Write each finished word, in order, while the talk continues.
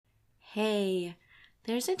Hey,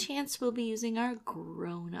 there's a chance we'll be using our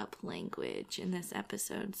grown-up language in this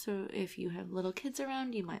episode, so if you have little kids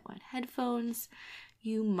around, you might want headphones.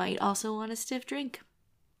 You might also want a stiff drink.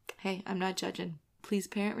 Hey, I'm not judging. Please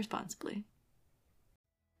parent responsibly.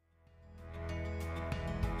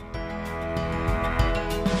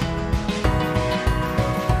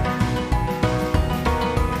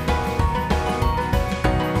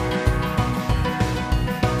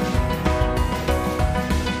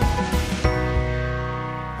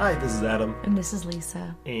 Hi, this is Adam. And this is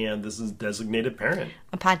Lisa. And this is Designated Parent.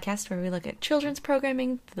 A podcast where we look at children's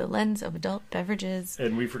programming through the lens of adult beverages.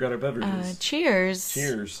 And we forgot our beverages. Cheers.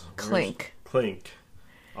 Cheers. Clink. Clink.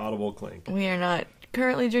 Audible clink. We are not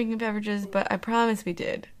currently drinking beverages, but I promise we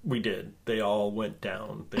did. We did. They all went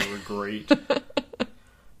down. They were great.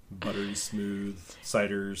 Buttery smooth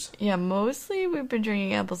ciders. Yeah, mostly we've been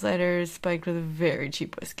drinking apple cider spiked with a very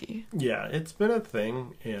cheap whiskey. Yeah, it's been a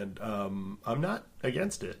thing, and I'm not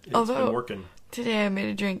against it. It's Although, been working. Today I made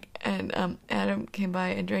a drink, and Adam came by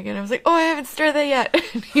and drank it, and I was like, oh, I haven't stirred that yet.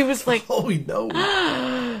 And he was like, oh, no.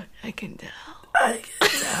 I can tell. I can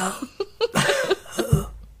tell.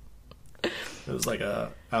 It was like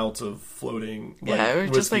a ounce of floating, like, yeah, it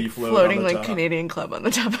was just like floating like Canadian Club on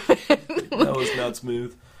the top of it. That was not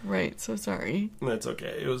smooth. Right, so sorry. That's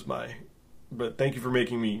okay. It was but thank you for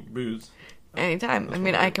making me booze. Anytime. I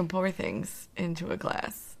mean, I can pour things into a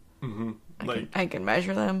glass. Mm-hmm. I can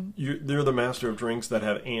measure them. They're the master of drinks that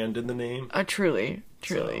have "and" in the name. Truly.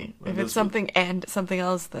 So, if it's something and something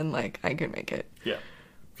else, then like I can make it. Yeah,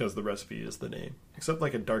 because the recipe is the name. Except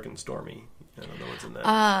like a dark and stormy. I don't know what's in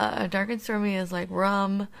that. A dark and stormy is like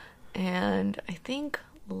rum and I think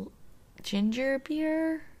ginger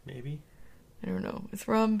beer. Maybe. I don't know. It's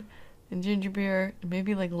rum and ginger beer and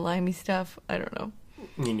maybe like limey stuff. I don't know.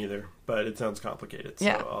 Me neither, but it sounds complicated, so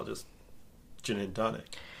yeah. I'll just gin and tonic.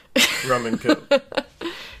 Rum and Coke.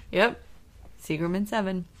 Yep. Seagram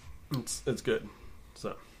 7. It's good.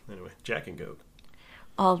 So, anyway, Jack and Coke.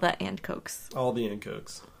 All the and Cokes. All the and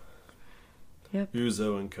Cokes. Yep.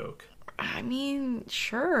 Ouzo and Coke. I mean,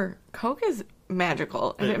 sure. Coke is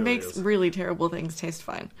magical, and it really makes is. really terrible things taste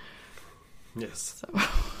fine. Yes. So.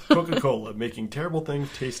 Coca-Cola, making terrible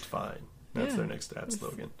things taste fine. That's their next ad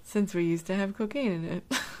slogan. Since we used to have cocaine in it.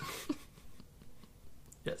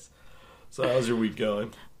 Yes. So how's your week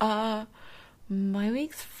going? My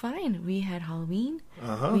week's fine. We had Halloween.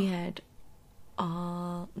 Uh-huh. We had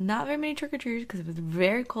not very many trick-or-treaters because it was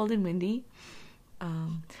very cold and windy.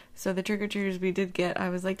 So the trick-or-treaters we did get, I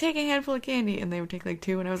was like, take a handful of candy, and they would take like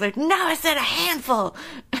 2, and I was like, no, I said a handful!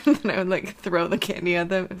 And then I would like throw the candy at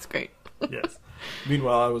them. It's great. Yes.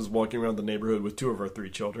 Meanwhile, I was walking around the neighborhood with 2 of our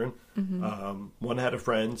 3 children. Mm-hmm. One had a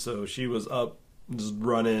friend, so she was up just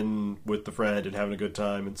running with the friend and having a good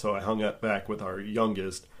time, and so I hung up back with our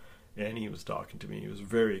youngest, and he was talking to me. He was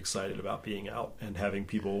very excited about being out and having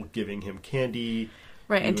people giving him candy.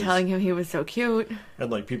 Right, and telling him he was so cute.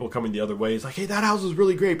 And like people coming the other way. He's like, hey, that house is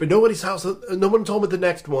really great, but nobody's house, no one told me the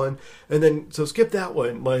next one. And then, so skip that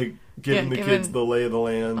one. Like, giving the kids the lay of the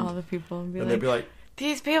land. All the people. And they'd be like,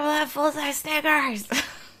 these people have full-size Snickers.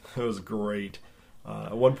 It was great.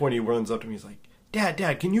 At one point he runs up to me, he's like,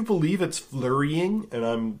 Dad, can you believe it's flurrying? And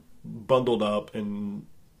I'm bundled up and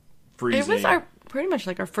freezing. It was pretty much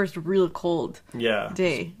like our first real cold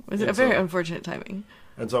day. It was a very unfortunate timing.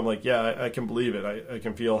 And so I'm like, yeah, I can believe it. I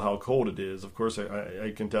can feel how cold it is. Of course,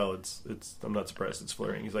 I can tell it's. I'm not surprised it's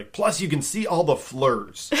flurrying. He's like, plus you can see all the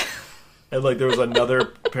flurs. And like there was another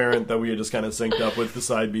parent that we had just kind of synced up with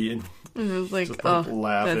beside me, and it was like, just like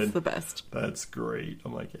laughing. That's the best. That's great.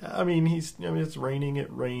 I'm like, yeah, I mean, it's raining. It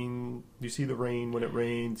rains. You see the rain when it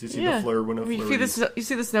rains. You see the flur when it flurries. You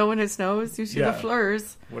see the snow when it snows. You see the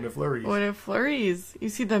flurs when it flurries. When it flurries, you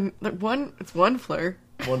see the one. It's one flur.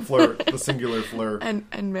 One flur, the singular flur,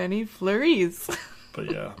 and many flurries.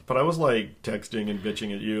 But I was like texting and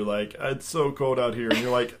bitching at you, like it's so cold out here, and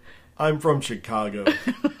you're like, I'm from Chicago.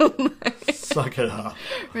 Suck it up.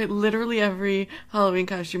 Right, literally every Halloween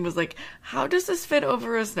costume was like, how does this fit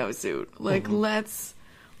over a snowsuit? Like, let's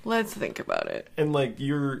think about it. And like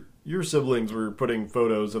your siblings were putting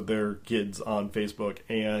photos of their kids on Facebook,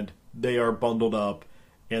 and they are bundled up,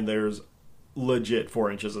 and there's legit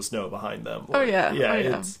 4 inches of snow behind them. Like,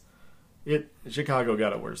 Chicago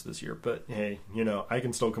got it worse this year, but hey, I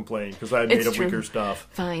can still complain because I made up weaker stuff.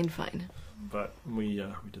 Fine. But we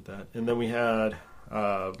did that, and then we had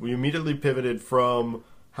we immediately pivoted from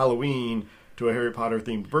Halloween to a Harry Potter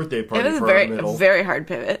themed birthday party. It was a very hard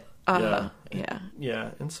pivot. Yeah,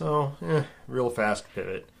 and so real fast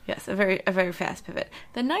pivot. Yes, a very fast pivot.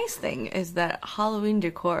 The nice thing is that Halloween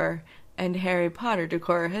decor and Harry Potter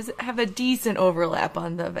decor have a decent overlap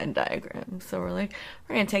on the Venn diagram. So we're like,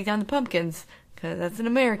 we're going to take down the pumpkins, because that's an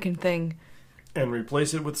American thing. And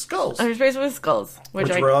replace it with skulls. And replace it with skulls. Which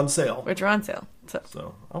were on sale. Which are on sale.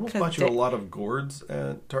 So I almost bought you a lot of gourds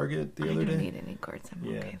at Target the other day. I don't need any gourds. I'm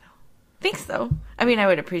okay, though. Thanks, though. I mean, I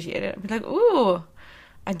would appreciate it. I'd be like, ooh,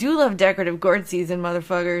 I do love decorative gourd season,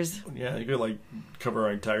 motherfuckers. Yeah, you could, like, cover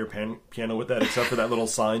our entire piano with that, except for that little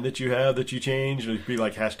sign that you have that you change. It would be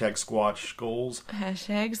like hashtag squash goals.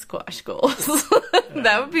 Hashtag squash goals.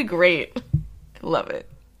 That would be great. Love it.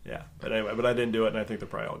 Yeah, but anyway, I didn't do it, and I think they're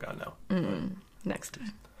probably all gone now. Next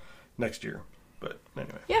time. Next year. But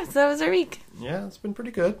anyway. Yeah, so that was our week. Yeah, it's been pretty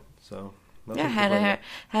good. So yeah, had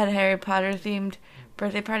a Harry Potter themed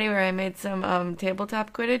birthday party where I made some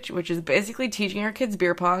tabletop Quidditch, which is basically teaching our kids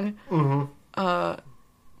beer pong,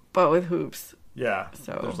 but with hoops. Yeah,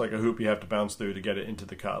 so there's like a hoop you have to bounce through to get it into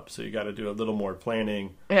the cup, so you got to do a little more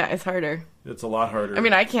planning. Yeah, it's harder. It's a lot harder. I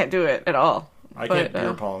mean, I can't do it at all. I can't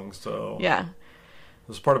beer pong, so yeah. It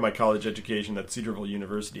was part of my college education that Cedarville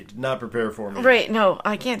University did not prepare for me. Right, no,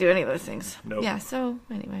 I can't do any of those things. Nope. Yeah, so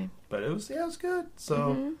anyway. But it was good.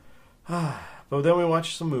 So, but then we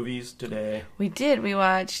watched some movies today. We did. We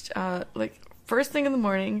watched, like, first thing in the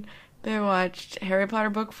morning, they watched Harry Potter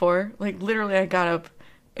Book 4. Like, literally, I got up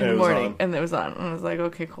in the morning and it was on. And I was like,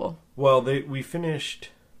 okay, cool. Well, we finished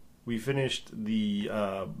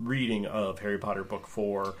the reading of Harry Potter Book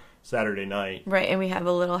 4 Saturday night. Right, and we have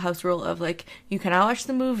a little house rule of, like, you cannot watch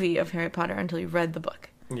the movie of Harry Potter until you've read the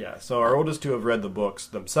book. Yeah, so our oldest two have read the books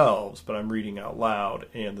themselves, but I'm reading out loud,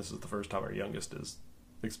 and this is the first time our youngest is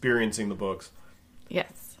experiencing the books.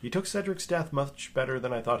 Yes. He took Cedric's death much better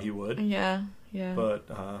than I thought he would. Yeah. But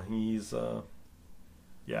he's...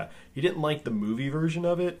 yeah, he didn't like the movie version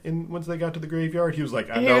of it once they got to the graveyard. He was like,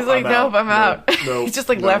 nope, I'm out. No, he just,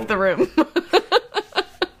 like, left the room.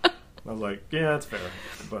 I was like, yeah, that's fair.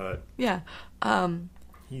 But yeah,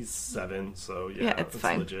 he's 7, so yeah, it's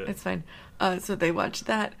fine. Legit. It's fine. So they watched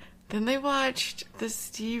that. Then they watched the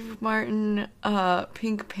Steve Martin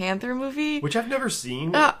Pink Panther movie, which I've never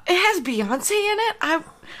seen. It has Beyonce in it.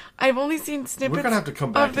 I've only seen snippets. We're gonna have to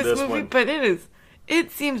come back of to this this movie, one. but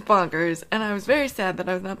it seems bonkers, and I was very sad that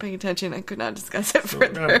I was not paying attention and could not discuss it further.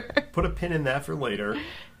 We're gonna put a pin in that for later.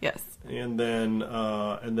 Yes. And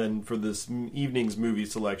then for this evening's movie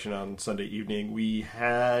selection on Sunday evening, we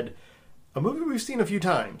had a movie we've seen a few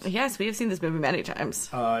times. Yes, we have seen this movie many times.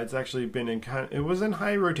 It's actually been it was in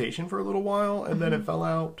high rotation for a little while, and then it fell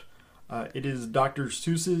out. It is Dr.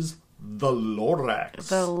 Seuss's The Lorax.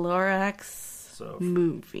 The Lorax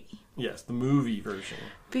movie. Yes, the movie version.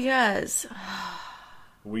 Because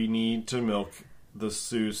we need to milk the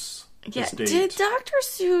Seuss estate. Did Dr.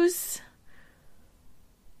 Seuss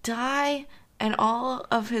die and all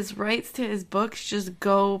of his rights to his books just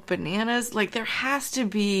go bananas? Like, there has to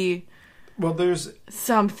be there's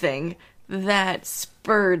something that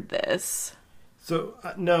spurred this. So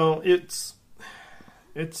no, it's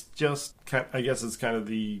just I guess it's kind of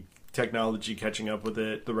the technology catching up with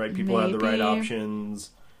it. The right people had the right options.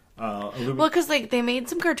 Well, because like they made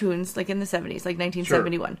some cartoons like in the 70s, like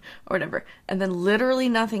 1971 or whatever, and then literally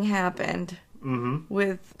nothing happened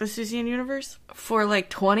with the Seussian universe for like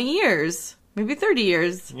 20 years, maybe 30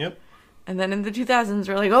 years. Yep. And then in the 2000s,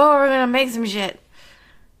 we're like, oh, we're gonna make some shit,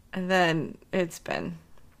 and then it's been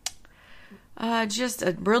just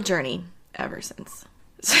a real journey ever since.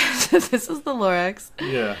 So this is the Lorax.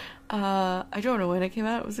 Yeah. I don't know when it came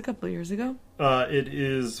out. It was a couple of years ago. It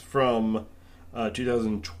is from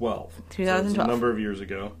 2012. 2012. So it's a number of years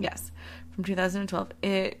ago. Yes, from 2012.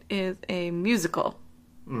 It is a musical.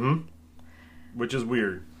 Mm-hmm. Which is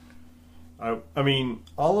weird. I mean,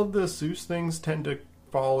 all of the Seuss things tend to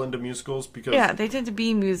fall into musicals because... Yeah, they tend to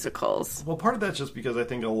be musicals. Well, part of that's just because I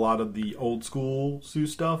think a lot of the old school Seuss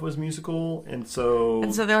stuff was musical, and so...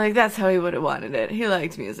 And so they're like, that's how he would have wanted it. He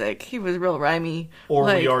liked music. He was real rhymey. Or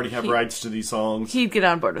we already have rights to these songs. He'd get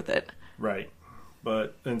on board with it. Right.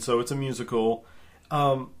 And so it's a musical.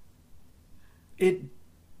 It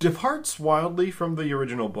departs wildly from the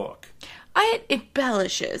original book. It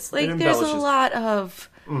embellishes. Like, there's a lot of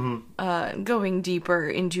going deeper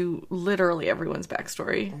into literally everyone's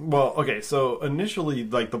backstory. Well, okay, so initially,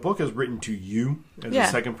 like, the book is written to you as a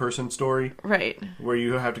second-person story. Right. Where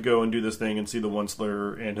you have to go and do this thing and see the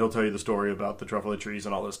Onceler, and he'll tell you the story about the truffle trees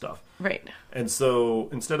and all this stuff. Right. And so,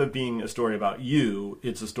 instead of being a story about you,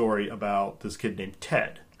 it's a story about this kid named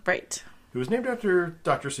Ted. Right. Who was named after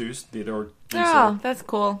Dr. Seuss, Theodore Geisel. Oh, that's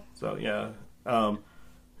cool. So, yeah.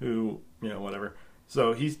 Whatever.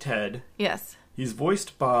 So, he's Ted. Yes. He's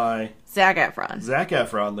voiced by... Zac Efron. Zac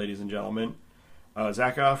Efron, ladies and gentlemen.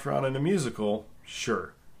 Zac Efron in a musical,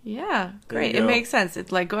 sure. Yeah, There great. you It go. makes sense.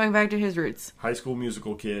 It's like going back to his roots, High School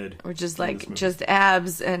Musical kid. or just in this like movie. just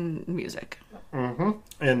abs and music.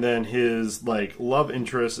 And then his like love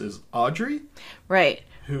interest is Audrey, Right.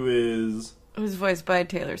 who is It was voiced by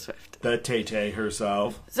Taylor Swift. the Tay-Tay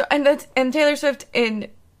herself. So and Taylor Swift in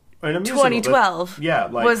In a musical, 2012 yeah,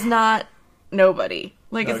 like was not nobody.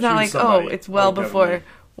 Like No, it's she not was like somebody. it's well Definitely.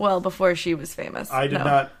 before she was famous. I did No.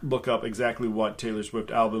 not look up exactly what Taylor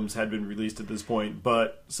Swift albums had been released at this point,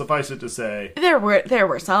 but suffice it to say, There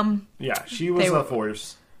were some. yeah, she was They a were-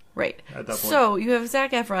 force. Right. At that point. So you have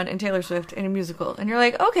Zac Efron and Taylor Swift in a musical, and you're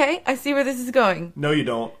like, okay, I see where this is going. No, you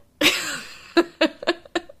don't.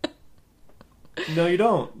 No, you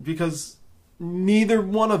don't, because neither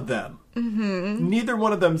one of them, neither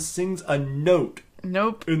one of them sings a note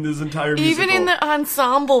Nope. in this entire musical. Even in the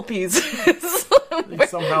ensemble pieces, where,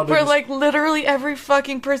 somehow they're where just- like literally every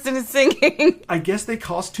fucking person is singing. I guess they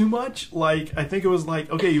cost too much. Like, I think it was like,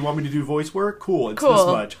 okay, you want me to do voice work? Cool, it's this Cool.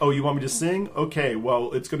 much. Oh, you want me to sing? Okay,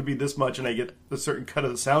 well, it's going to be this much, and I get a certain cut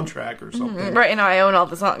of the soundtrack or something. Right, and I own all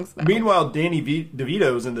the songs now. Meanwhile, Danny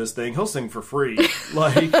DeVito's in this thing. He'll sing for free.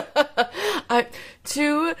 Like,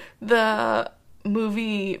 To the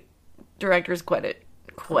movie director's credit.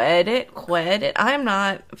 I'm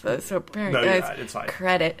not, so apparently, No, you're guys, not. It's fine.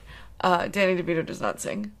 credit. Danny DeVito does not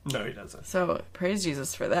sing. no, he doesn't. So praise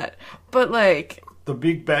Jesus for that. But like, The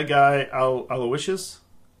big bad guy, Aloysius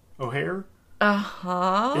O'Hare,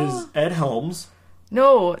 is Ed Helms.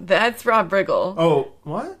 no, that's Rob Riggle. Oh,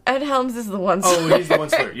 what? Ed Helms is the one. Oh, he's the one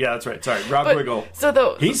slur. Yeah, that's right. Sorry, Rob Riggle. So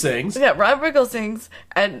though He sings. Yeah, Rob Riggle sings,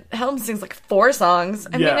 and Helms sings like 4 songs.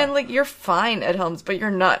 I Yeah. mean, and like you're fine, Ed Helms, but you're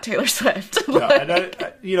not Taylor Swift. Yeah,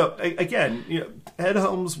 and again, Ed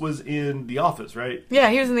Helms was in The Office, right? Yeah,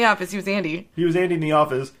 he was in The Office. He was Andy. He was Andy in The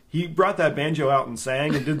Office. He brought that banjo out and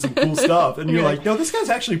sang and did some cool stuff. And you're Yeah. like, no, this guy's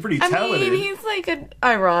actually pretty talented. I mean, he's like an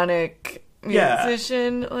ironic Yeah.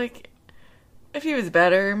 musician. Like, if he was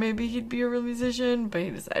better, maybe he'd be a real musician. But he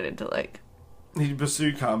decided to like, He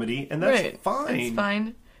pursued comedy, and that's right, fine. it's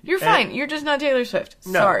fine. You're fine. You're just not Taylor Swift.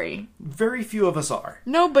 No. Sorry, Very few of us are.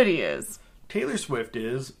 nobody is. Taylor Swift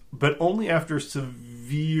is, but only after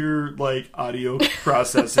severe like audio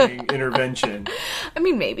processing intervention. I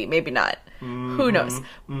mean, maybe not. Mm-hmm. Who knows?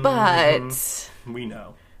 But We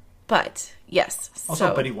know. yes. Also,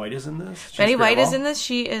 So Betty White is in this. She's Betty White grandma, is in this.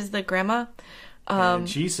 She is the grandma, and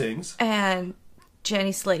she sings. and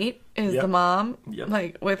Jenny Slate is Yep. the mom. Yep.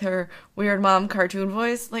 Like with her weird mom cartoon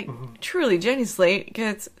voice. Like truly, Jenny Slate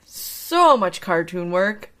gets so much cartoon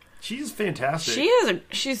work. She's fantastic.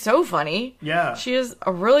 She's so funny. Yeah. She has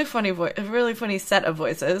a really funny voice, a really funny set of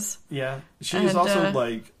voices. Yeah. She is And, also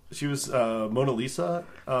like, she was Mona Lisa.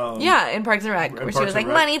 Yeah, in Parks and Rec, where she Parks was and like,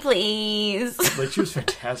 Rec. "Money, please." Like, she was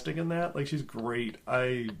fantastic in that. Like, she's great.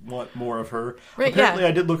 I want more of her. Right, Apparently, yeah.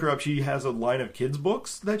 I did look her up. She has a line of kids'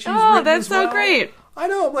 books that she's Oh, written that's as so well. great. I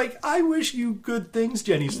know. I'm like, I wish you good things,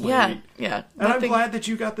 Jenny Slate. Yeah. And I'm Nothing- glad that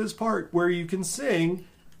you got this part where you can sing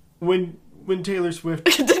when Taylor Swift...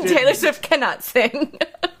 Taylor Swift cannot sing.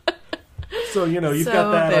 So, you've So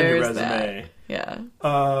got that on your there's resume. Yeah.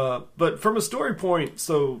 But from a story point,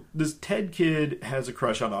 so this Ted kid has a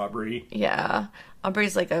crush on Aubrey. Yeah.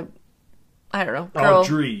 Aubrey's like I don't know, girl.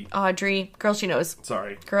 Audrey. Girl she knows.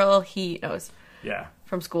 Sorry. Girl he knows. Yeah.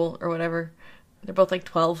 From school or whatever. They're both like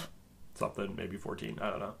 12. Something, maybe 14. I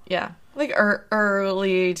don't know. Yeah. Like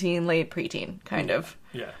early teen, late preteen, kind of.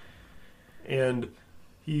 Yeah. And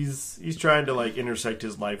he's trying to like intersect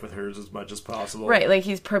his life with hers as much as possible. Right, like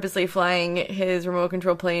he's purposely flying his remote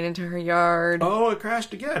control plane into her yard. Oh, it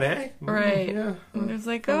crashed again, eh? Right. Yeah. And it's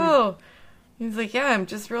like, oh. He's like, yeah, I'm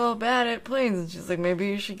just real bad at planes. And she's like, maybe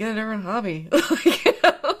you should get a different hobby. Like,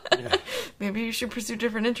 Yeah. maybe you should pursue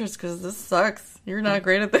different interests because this sucks. You're not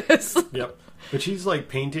great at this. Yep. But she's like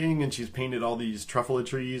painting, and she's painted all these truffula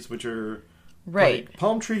trees, which are Right. like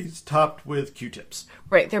palm trees topped with Q-tips.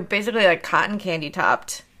 Right. They're basically like cotton candy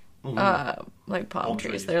topped, like palm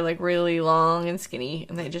trees. trees. They're like really long and skinny,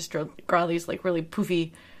 and they just grow these like really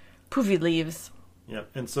poofy leaves.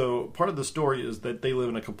 Yep. And so part of the story is that they live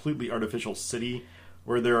in a completely artificial city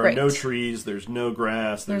where there are Right. no trees, there's no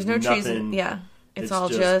grass, There's there's no nothing. trees. Yeah. It's all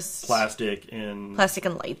just plastic and plastic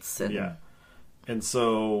and lights. And yeah. And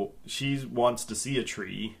so she wants to see a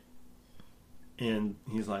tree, and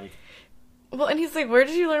he's like, Well, and he's like, where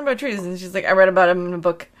did you learn about trees? And she's like, I read about them in a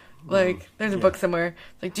book. Like, there's a book somewhere.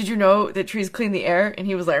 Like, did you know that trees clean the air? And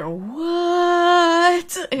he was like,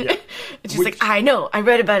 what? Yeah. And she's like, I know. I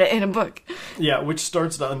read about it in a book. yeah, which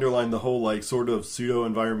starts to underline the whole like sort of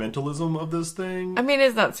pseudo-environmentalism of this thing. I mean,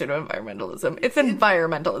 it's not pseudo-environmentalism. It's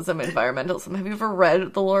environmentalism. Have you ever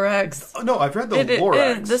read the Lorax? Oh, no, I've read the It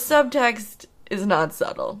Lorax. is. The subtext is not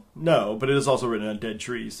subtle. No, but it is also written on a dead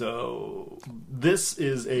tree. So this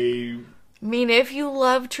is a... I mean, if you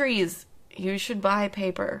love trees, you should buy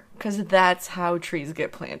paper, because that's how trees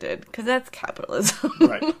get planted, because that's capitalism.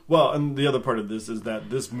 Right. Well, and the other part of this is that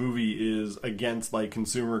this movie is against, like,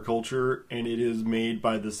 consumer culture, and it is made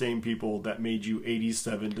by the same people that made you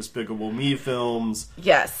 87 Despicable Me films.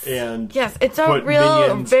 Yes. And yes, it's a put real,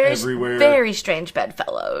 minions very, everywhere. very strange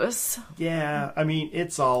bedfellows. Yeah, I mean,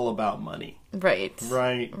 it's all about money. Right.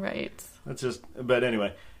 Right. Right. That's just... But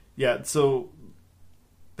anyway, yeah, so...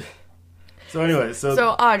 So anyway, so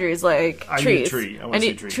Audrey's like, I trees. need a tree. I want to see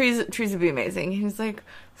a tree. Trees would be amazing. He's like,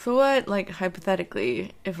 so what, like,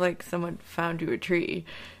 hypothetically, if, like, someone found you a tree,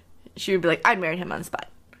 she would be like, I'd marry him on the spot.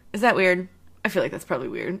 Is that weird? I feel like that's probably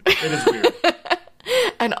weird. It is weird.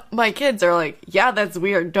 And my kids are like, yeah, that's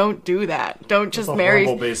weird. Don't do that. Don't just marry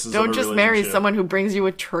someone who brings you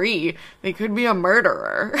a tree. They could be a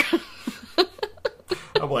murderer.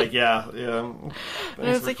 I'm like, yeah. And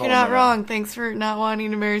I was like, you're not wrong. Thanks for not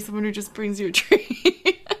wanting to marry someone who just brings you a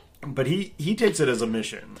tree. But he takes it as a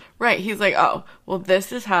mission. Right. He's like, oh, well,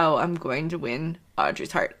 this is how I'm going to win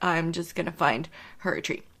Audrey's heart. I'm just going to find her a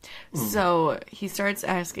tree. So he starts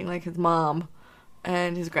asking, like, his mom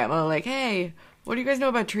and his grandma, like, hey, what do you guys know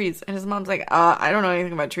about trees? And his mom's like, I don't know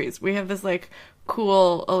anything about trees. We have this, like,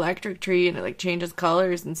 cool electric tree, and it, like, changes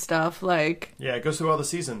colors and stuff. Like, yeah, it goes through all the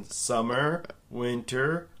seasons. Summer,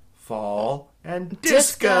 winter, fall, and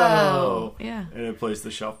disco. Yeah. And it plays the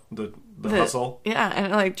hustle. Yeah,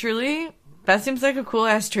 and, like, truly, that seems like a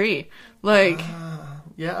cool-ass tree. Like...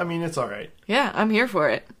 yeah, I mean, it's all right. Yeah, I'm here for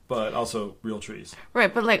it. But also real trees.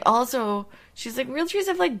 Right, but, like, also, she's like, real trees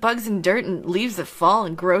have, like, bugs and dirt and leaves that fall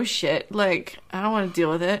and gross shit. Like, I don't want to deal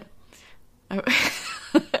with it.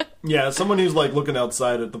 Yeah, someone who's, like, looking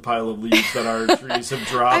outside at the pile of leaves that our trees have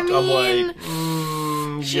dropped, I mean,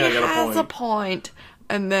 I'm like, she I got has a point.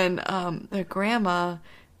 And then the grandma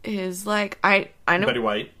is like, I know... Betty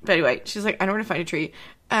White. She's like, I know where to find a tree.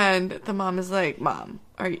 And the mom is like, Mom,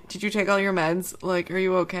 did you take all your meds? Like, are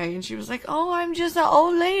you okay? And she was like, oh, I'm just an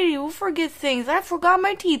old lady who forgets things. I forgot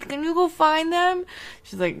my teeth. Can you go find them?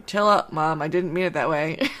 She's like, chill up, Mom. I didn't mean it that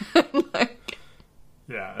way. Like,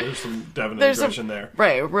 yeah, there's some definite aggression there.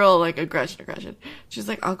 Right, real, like, aggression. She's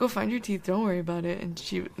like, I'll go find your teeth. Don't worry about it. And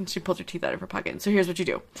she pulls her teeth out of her pocket. So here's what you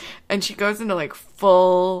do. And she goes into, like,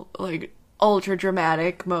 full, like, ultra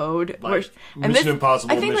dramatic mode. Like, Mission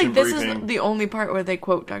Impossible. I think, Mission like, this Briefing. is the only part where they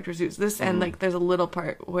quote Dr. Seuss. This and, like, there's a little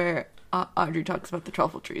part where Audrey talks about the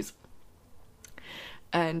truffle trees.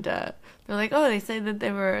 And they're like, oh, they say that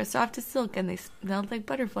they were soft as silk and they smelled like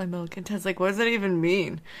butterfly milk. And Ted's like, what does that even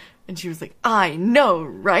mean? And she was like, I know,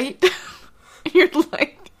 right? You're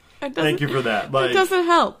like, thank you for that. Like, it doesn't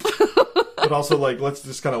help. But also, like, let's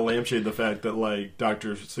just kind of lampshade the fact that, like,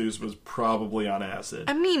 Dr. Seuss was probably on acid.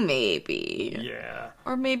 I mean, maybe. Yeah.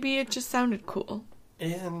 Or maybe it just sounded cool.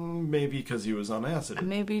 And maybe because he was on acid. And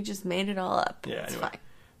maybe he just made it all up. Yeah, it's anyway. fine.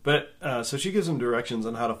 But, so she gives him directions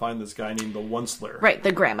on how to find this guy named the Onceler. Right,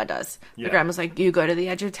 the grandma does. Yeah. The grandma's like, you go to the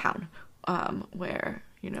edge of town, where,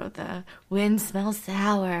 you know, the wind smells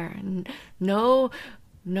sour, and no,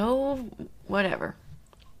 whatever.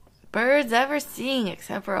 Birds ever sing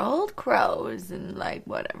except for old crows and, like,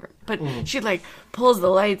 whatever. But she, like, pulls the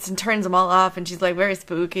lights and turns them all off, and she's, like, very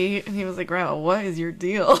spooky. And he was like, Grandma, what is your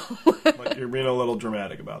deal? Like, you're being a little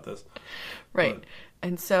dramatic about this. Right. But...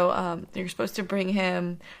 And so you're supposed to bring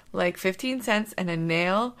him, like, 15 cents and a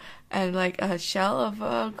nail and, like, a shell of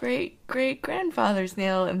a great-great-grandfather's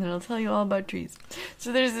nail, and then he'll tell you all about trees.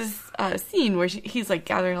 So there's this scene where he's, like,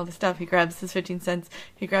 gathering all this stuff. He grabs his 15 cents,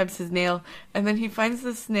 he grabs his nail, and then he finds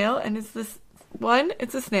this snail, and it's a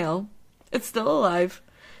snail. It's still alive.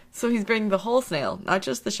 So he's bringing the whole snail, not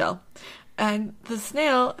just the shell. And the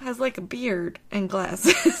snail has, like, a beard and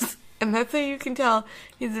glasses. And that's how you can tell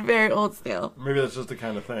he's a very old snail. Maybe that's just the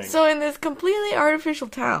kind of thing. So in this completely artificial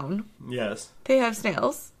town, yes, they have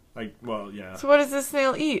snails. Yeah. So what does this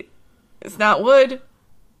snail eat? It's not wood,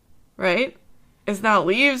 right? It's not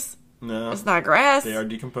leaves. No. It's not grass. They are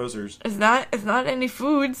decomposers. It's not any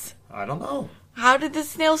foods. I don't know. How did this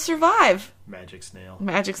snail survive? Magic snail.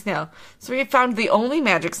 Magic snail. So he found the only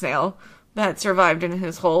magic snail that survived in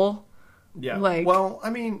his whole well, I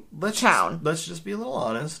mean, let's just be a little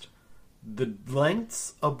honest. The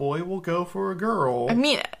lengths a boy will go for a girl. I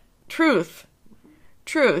mean, truth.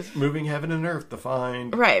 Moving heaven and earth to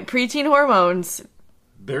find. Right, preteen hormones.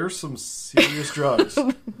 There's some serious drugs.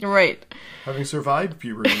 You're right. Having survived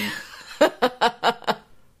puberty.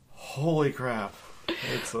 Holy crap.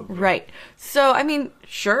 Right. So, I mean,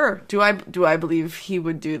 sure. Do I believe he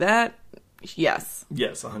would do that? Yes.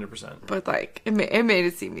 Yes, 100%. But, like, it made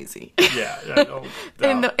it seem easy. Yeah, I don't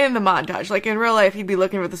doubt. in the montage. Like, in real life, he'd be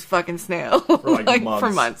looking for this fucking snail. For, like, for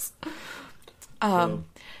months.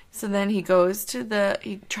 So then he tries to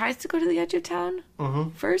go to the edge of town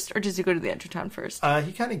first, or does he go to the edge of town first?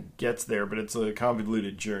 He kind of gets there, but it's a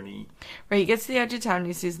convoluted journey. Right, he gets to the edge of town and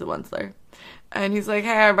he sees the Onceler. And he's like,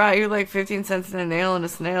 hey, I brought you like 15 cents and a nail and a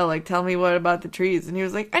snail. Like, tell me what about the trees? And he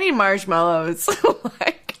was like, I need marshmallows.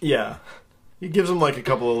 Like, yeah. He gives him like a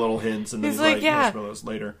couple of little hints and then he's like yeah. marshmallows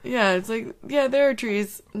later. Yeah, it's like, yeah, there are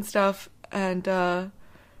trees and stuff. And I'm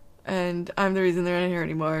the reason they're not here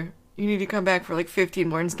anymore. You need to come back for like 15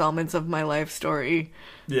 more installments of my life story.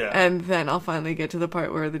 Yeah. And then I'll finally get to the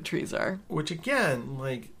part where the trees are. Which again,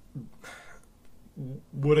 like,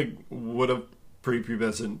 would a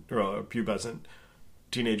prepubescent or a pubescent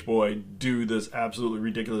teenage boy do this absolutely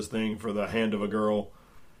ridiculous thing for the hand of a girl?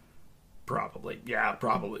 Probably. Yeah,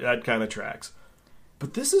 probably. That kind of tracks.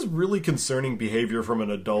 But this is really concerning behavior from an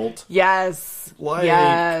adult. Yes. Like,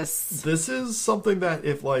 yes. This is something that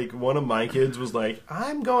if, like, one of my kids was like,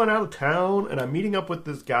 I'm going out of town and I'm meeting up with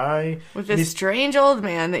this guy. With this strange old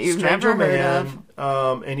man that you've never heard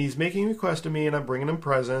of. And he's making a request of me and I'm bringing him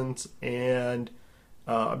presents. And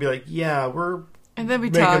I'll be like, yeah, we're and then we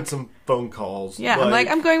making talk. some phone calls. Yeah, I'm like,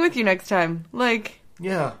 I'm going with you next time. Like,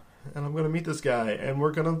 yeah. And I'm going to meet this guy, and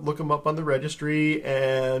we're going to look him up on the registry,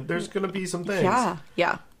 and there's going to be some things.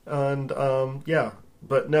 Yeah. And, yeah.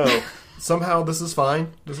 But no, somehow this is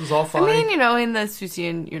fine. This is all fine. I mean, you know, in the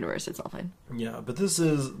Seussian universe, it's all fine. Yeah, but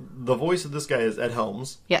the voice of this guy is Ed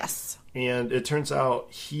Helms. Yes. And it turns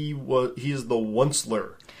out he is the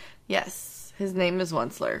Onceler. Yes. His name is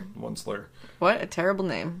Onceler. Onceler. What a terrible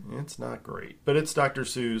name. It's not great. But it's Dr.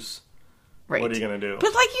 Seuss. Right. What are you going to do?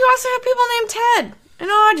 But, like, you also have people named Ted and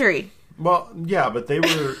Audrey. Well, yeah, but they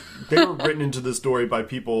were written into the story by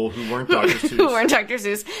people who weren't Dr. Seuss. Who weren't Dr.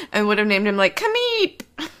 Seuss and would have named him, like, Kamit.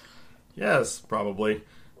 Yes, probably.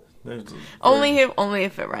 Only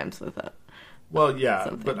if it rhymes with it. Well, yeah,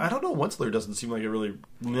 Something. but I don't know. Onceler doesn't seem like it really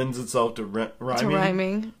lends itself to rhyming. To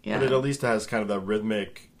rhyming, yeah. But it at least has kind of that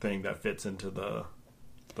rhythmic thing that fits into the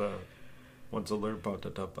Onceler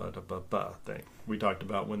ba-da-da-ba-da-ba-ba thing we talked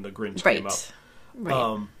about when the Grinch came up.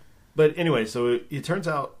 Right. But anyway, so it turns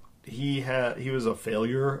out he was a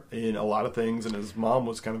failure in a lot of things, and his mom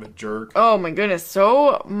was kind of a jerk. Oh my goodness,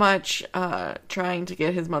 so much trying to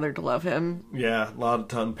get his mother to love him. Yeah, a lot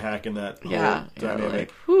to unpack in that whole dynamic.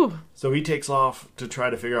 Like, whew. So he takes off to try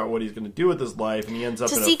to figure out what he's going to do with his life, and he ends up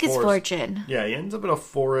to in seek a forest. his fortune. Yeah, he ends up in a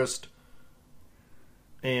forest,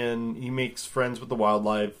 and he makes friends with the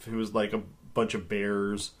wildlife, who is like a bunch of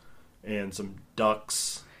bears and some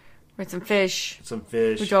ducks. Or some fish. Some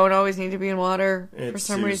fish. Who don't always need to be in water for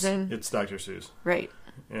some reason. It's Dr. Seuss. Right.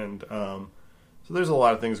 And so there's a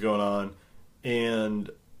lot of things going on. And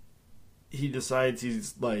he decides he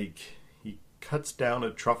cuts down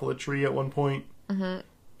a truffula tree at one point. Mm-hmm.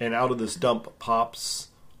 And out of the stump pops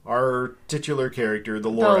our titular character, the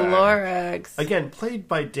Lorax. The Lorax. Again, played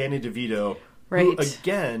by Danny DeVito. Right. Who,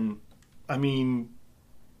 again, I mean,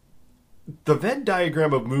 the Venn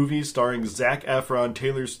diagram of movies starring Zac Efron,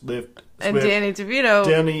 Taylor Swift, and Danny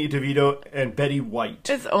DeVito, and Betty White.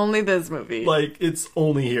 It's only this movie. Like, it's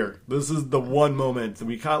only here. This is the one moment.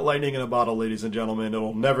 We caught lightning in a bottle, ladies and gentlemen. It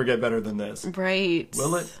will never get better than this. Right.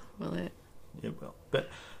 Will it? Will it? It will. But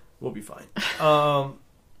we'll be fine.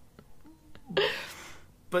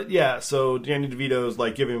 But yeah, so Danny DeVito's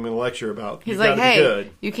like giving him a lecture about he's like, hey,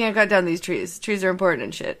 you can't cut down these trees. Trees are important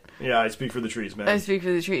and shit. Yeah, I speak for the trees, man. I speak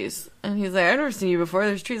for the trees. And he's like, I've never seen you before.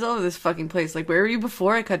 There's trees all over this fucking place. Like, where were you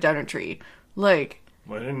before I cut down a tree? Like,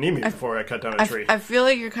 well, I didn't need me before I cut down a tree. I feel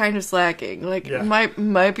like you're kind of slacking. Like, it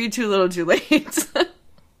might be too little too late.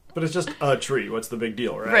 But it's just a tree. What's the big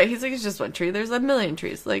deal, right? Right. He's like, it's just one tree. There's a million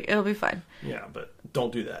trees. Like, it'll be fine. Yeah, but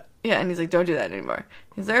don't do that. Yeah, and he's like, don't do that anymore.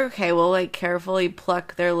 He's like, okay, we'll, like, carefully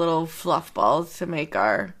pluck their little fluff balls to make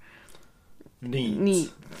our...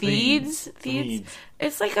 Needs. Needs?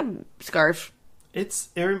 It's like a scarf. It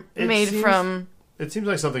seems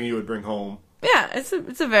like something you would bring home. Yeah, it's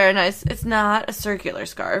a very nice... It's not a circular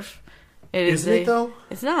scarf. Isn't it, though?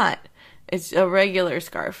 It's not. It's a regular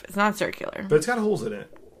scarf. It's not circular. But it's got holes in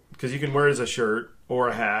it. Because you can wear it as a shirt or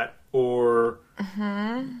a hat or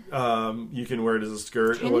you can wear it as a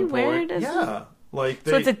skirt at one point. Wear it as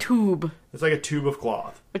so it's a tube. It's like a tube of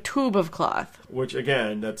cloth. A tube of cloth. Which,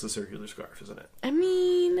 again, that's a circular scarf, isn't it? I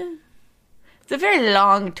mean, it's a very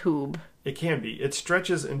long tube. It can be. It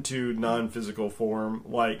stretches into non-physical form.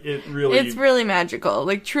 Like, it really... It's really magical.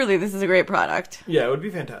 Like, truly, this is a great product. Yeah, it would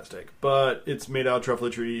be fantastic. But it's made out of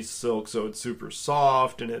truffle tree silk, so it's super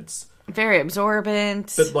soft, and it's... Very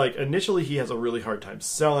absorbent. But, like, initially he has a really hard time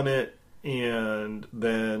selling it, and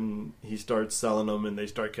then he starts selling them, and they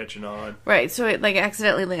start catching on. Right, so it, like,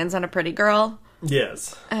 accidentally lands on a pretty girl.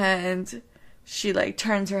 Yes. And she, like,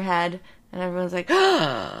 turns her head, and everyone's like,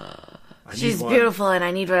 she's beautiful, and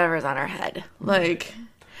I need whatever's on her head. Like,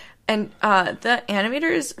 and the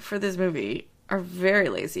animators for this movie are very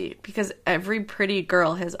lazy, because every pretty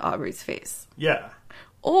girl has Aubrey's face. Yeah.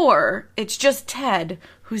 Or it's just Ted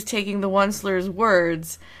who's taking the Onceler's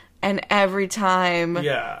words, and every time,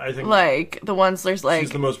 Yeah, I think, like, the Onceler's like,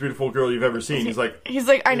 she's the most beautiful girl you've ever seen. He's like,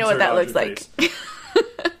 I know what that looks like.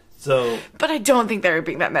 So, But I don't think they were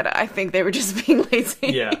being that meta. I think they were just being lazy.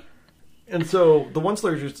 yeah. And so the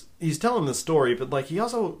Onceler just, he's telling the story, but, like, he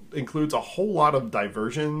also includes a whole lot of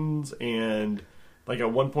diversions, and, like,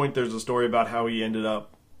 at one point there's a story about how he ended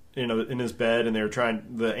up, you know, in his bed, and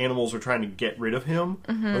the animals were trying to get rid of him,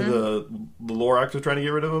 or the Lorax was trying to get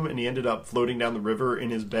rid of him, and he ended up floating down the river in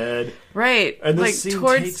his bed. Right. And this like,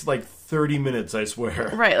 scene takes, like, 30 minutes, I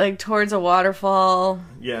swear. Right, like, towards a waterfall.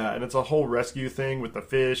 Yeah, and it's a whole rescue thing with the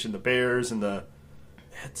fish and the bears and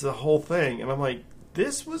it's a whole thing. And I'm like,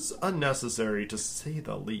 this was unnecessary to say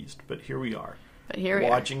the least, but here we are. But here we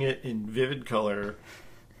watching it in vivid color,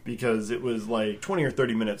 because it was like 20 or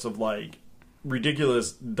 30 minutes of, like,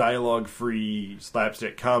 ridiculous dialogue-free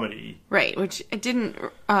slapstick comedy. Right, which it didn't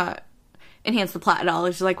enhance the plot at all.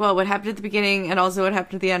 It's just like, well, what happened at the beginning and also what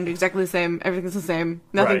happened at the end, exactly the same. Everything's the same.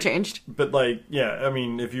 Nothing Right. changed. But, like, yeah, I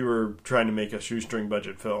mean, if you were trying to make a shoestring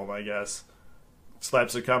budget film, I guess,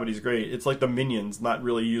 slapstick comedy's great. It's like the Minions not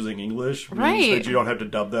really using English. Means Right. that you don't have to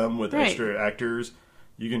dub them with Right. extra actors.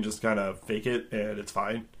 You can just kind of fake it, and it's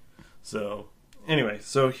fine. So, anyway,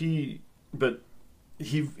 they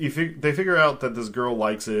figure out that this girl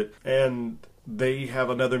likes it, and they have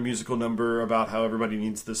another musical number about how everybody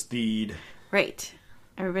needs this theed. Right.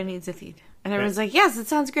 Everybody needs a feed. And everyone's like, yes, it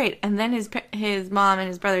sounds great. And then his mom and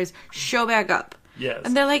his brothers show back up. Yes.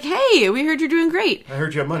 And they're like, hey, we heard you're doing great. I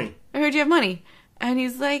heard you have money. I heard you have money. And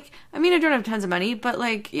he's like, I mean, I don't have tons of money, but,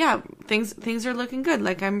 like, yeah, things are looking good.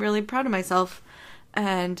 Like, I'm really proud of myself.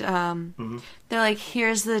 And they're like,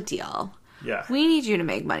 here's the deal. Yeah. We need you to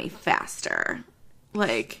make money faster.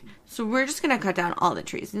 Like, so we're just going to cut down all the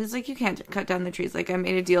trees. And he's like, you can't cut down the trees. Like, I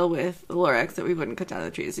made a deal with the Lorax that we wouldn't cut down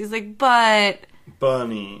the trees. He's like, but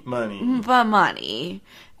money.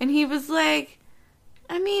 And he was like,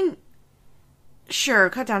 I mean, sure,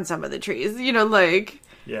 cut down some of the trees. You know, like...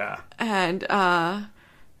 Yeah. And the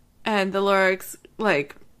Lorax,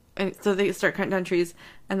 like... And so they start cutting down trees.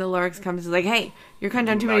 And the Lorax comes and is like, hey, you're cutting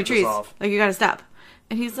down too many trees. Like, you gotta stop.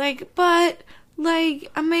 And he's like, but... Like,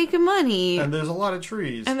 I'm making money. And there's a lot of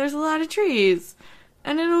trees. And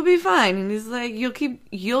it'll be fine. And he's like,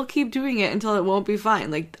 you'll keep doing it until it won't be fine.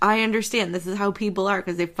 Like, I understand this is how people are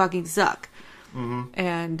because they fucking suck. Mm-hmm.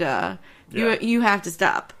 And you have to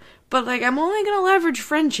stop. But, like, I'm only gonna leverage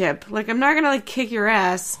friendship. Like, I'm not gonna, like, kick your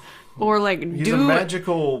ass or, like, He's a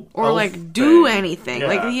magical or, like, do anything. Yeah.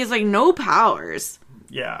 Like, he has, like, no powers.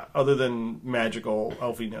 Yeah, other than magical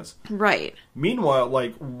elfiness. Right. Meanwhile,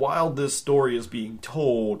 like, while this story is being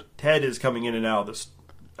told, Ted is coming in and out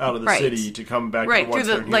of the city to come back to the through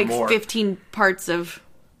the, like, more. 15 parts of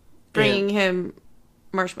bringing him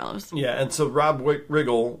marshmallows. Yeah, and so Rob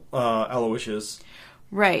Riggle, Aloysius...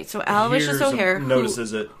 Right, so Aloysius O'Hare...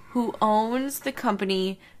 notices it. Who owns the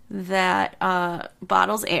company that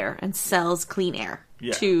bottles air and sells clean air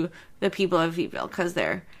to the people of Viville, because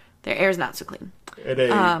their air is not so clean. At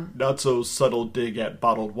a not so subtle dig at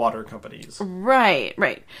bottled water companies. Right.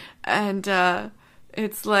 And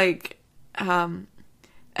it's like, and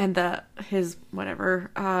his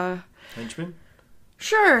whatever, Henchman?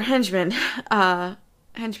 Sure, henchmen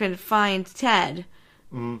find Ted,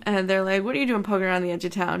 and they're like, what are you doing poking around the edge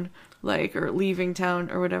of town? Like, or leaving town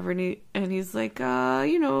or whatever, and he's like,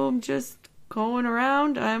 I'm just going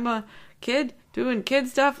around. I'm a kid doing kid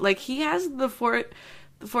stuff. Like, he has the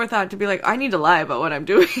forethought to be like, I need to lie about what I'm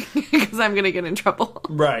doing because I'm gonna get in trouble.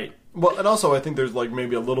 Right. Well, and also I think there's, like,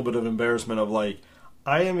 maybe a little bit of embarrassment of, like,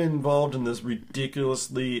 I am involved in this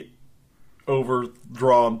ridiculously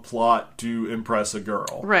overdrawn plot to impress a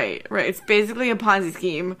girl. Right. It's basically a Ponzi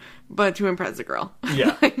scheme, but to impress a girl.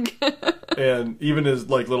 Yeah. And even his,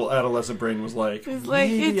 like, little adolescent brain was like, it's like,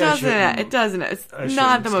 it doesn't. It's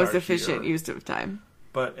not the most efficient use of time.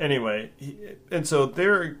 But anyway, so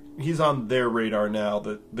he's on their radar now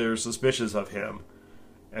that they're suspicious of him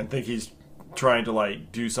and think he's trying to,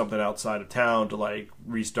 like, do something outside of town to, like,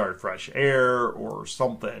 restart fresh air or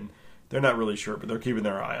something. They're not really sure, but they're keeping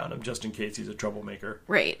their eye on him just in case he's a troublemaker.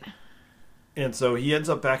 Right. And so he ends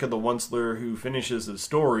up back at the Onceler, who finishes his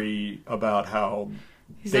story about how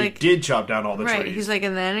they did chop down all the trees. He's like,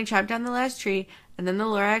 and then I chopped down the last tree, and then the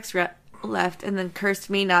Lorax left, and then cursed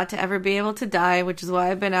me not to ever be able to die, which is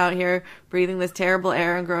why I've been out here breathing this terrible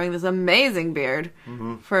air and growing this amazing beard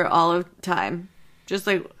for all of time. Just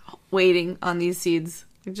like waiting on these seeds.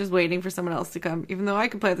 Just waiting for someone else to come. Even though I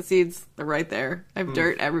could plant the seeds, they're right there. I have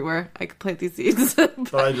dirt everywhere. I could plant these seeds.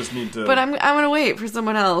 But I just need to... But I'm going to wait for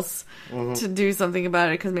someone else to do something about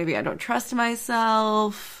it, because maybe I don't trust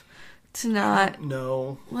myself to not...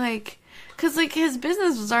 No. Like, because like his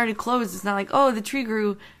business was already closed. It's not like, oh, the tree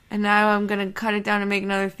grew and now I'm going to cut it down and make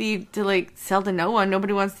another seed to like sell to no one.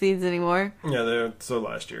 Nobody wants seeds anymore. Yeah, so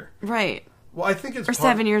last year. Right. Well, I think it's... Or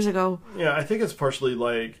 7 years ago. Yeah, I think it's partially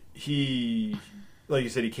like he... Like you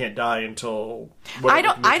said, he can't die until... I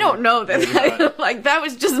don't know that. Like, that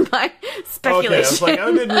was just my speculation. Okay, I was like, I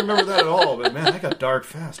didn't remember that at all. But man, that got dark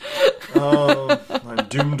fast. I'm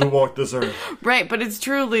doomed to walk this earth. Right, but it's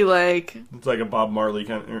truly like... It's like a Bob Marley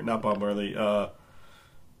kind of... Or not Bob Marley. I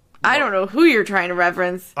don't know who you're trying to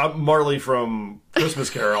reference. Marley from Christmas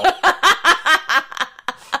Carol.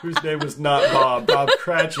 Whose name was not Bob. Bob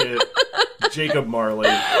Cratchit. Jacob Marley.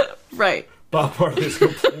 Right. Bob Marley is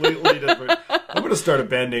completely different. I'm going to start a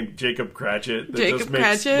band named Jacob Cratchit that just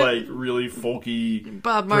makes like really folky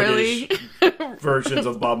Bob Marley versions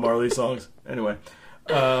of Bob Marley songs. Anyway,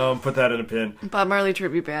 put that in a pin. Bob Marley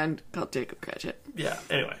tribute band called Jacob Cratchit. Yeah.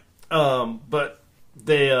 Anyway, but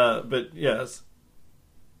yes.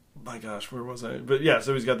 My gosh, where was I? But yeah,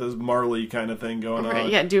 so he's got this Marley kind of thing going on.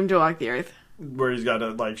 Yeah, doomed to walk the earth. Where he's got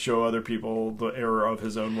to like show other people the error of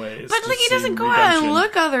his own ways. But like he doesn't go out and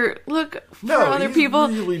look for other people.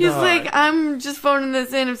 Really he's not. like, I'm just phoning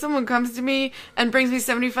this in. If someone comes to me and brings me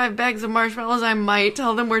 75 bags of marshmallows, I might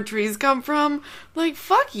tell them where trees come from. Like,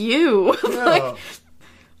 fuck you. Yeah. Like,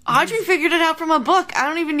 Audrey figured it out from a book. I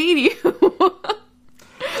don't even need you.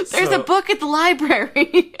 There's a book at the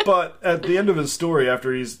library. But at the end of his story,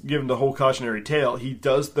 after he's given the whole cautionary tale, he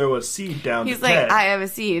does throw a seed down He's to like, Ted. I have a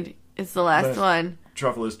seed. It's the last one.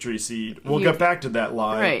 Truffleous tree seed. We'll get back to that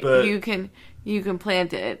line. Right. But... You can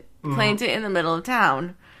plant it. Plant it in the middle of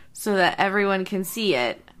town so that everyone can see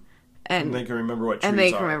it. And they can remember what trees are. And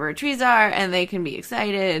they can remember what trees are, and they can be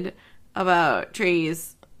excited about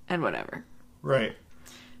trees and whatever. Right.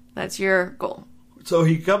 That's your goal. So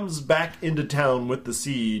he comes back into town with the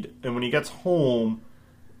seed, and when he gets home,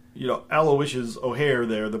 Aloysius O'Hare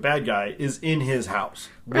there, the bad guy, is in his house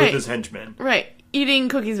with his henchmen. Right. Eating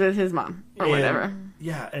cookies with his mom or whatever.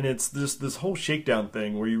 Yeah, and it's this whole shakedown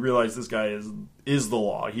thing where you realize this guy is the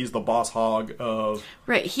law. He's the boss hog of...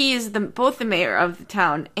 Right. He is both the mayor of the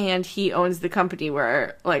town and he owns the company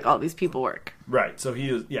where like all these people work. Right. So he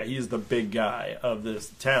is the big guy of this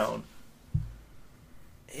town.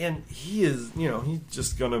 And he is, he's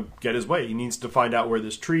just going to get his way. He needs to find out where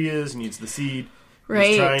this tree is. He needs the seed. Right.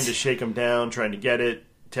 He's trying to shake him down, trying to get it.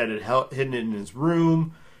 Ted had hidden it in his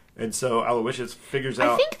room. And so Aloysius figures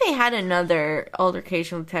out... I think they had another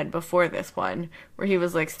altercation with Ted before this one, where he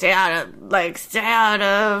was like, stay out of Malibu,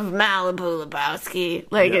 Lebowski.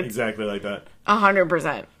 Like, it's exactly like that.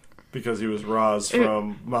 100%. Because he was Roz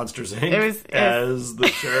from Monsters, Inc. As the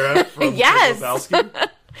sheriff from yes! Lebowski.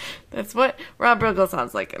 That's what Rob Riggle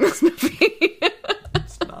sounds like in this movie.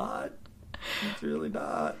 It's not. It's really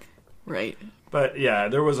not. Right. But yeah,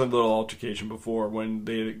 there was a little altercation before when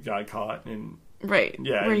they got caught and... Right.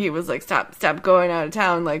 Yeah. Where he was like, stop going out of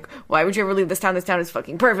town. Like, why would you ever leave this town? This town is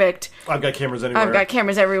fucking perfect. I've got cameras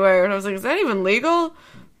everywhere. And I was like, is that even legal?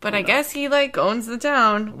 But I guess he like owns the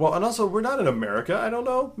town. Well, and also we're not in America. I don't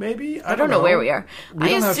know. Maybe I don't know where we are. We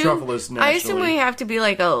don't have Truffleous nationally. I assume we have to be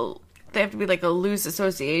like they have to be like a loose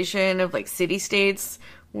association of like city states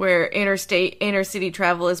where inner city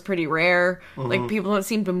travel is pretty rare. Mm-hmm. Like people don't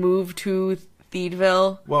seem to move to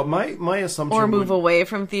Theedville. Well, my assumption or move away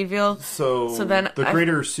from Theedville. So then the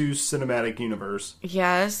Greater Seuss Cinematic Universe.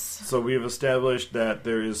 Yes. So we have established that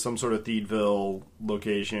there is some sort of Theedville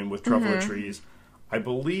location with truffle trees. I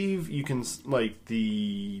believe you can like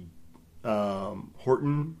the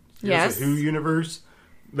Horton Here's a Who universe.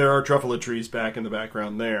 There are truffle trees back in the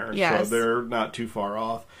background there, so they're not too far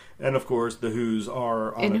off. And of course, the Who's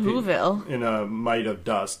are on in Whoville in a mite of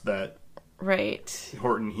dust that. Right.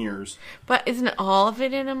 Horton hears. But isn't all of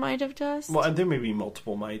it in a mite of dust? Well, and there may be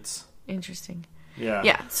multiple mites. Interesting. Yeah.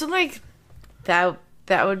 Yeah. So like that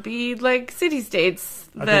would be like city states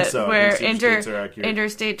I think so. Where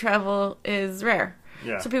interstate travel is rare.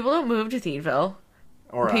 Yeah. So people don't move to Theedville.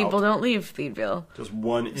 Or people don't leave Theedville. Just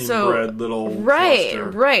one inbred little cluster.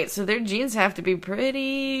 Right. So their genes have to be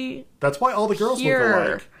pretty. That's why all the girls look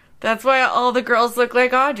alike. That's why all the girls look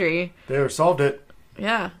like Audrey. They solved it.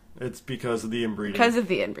 Yeah. It's because of the inbreeding. Because of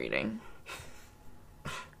the inbreeding.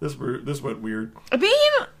 This went weird. I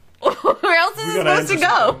mean, where else is it supposed to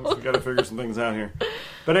go? We gotta figure some things out here.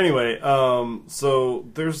 But anyway, so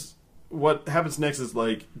there's what happens next is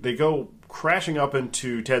like they go crashing up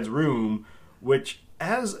into Ted's room, which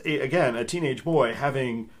as a teenage boy,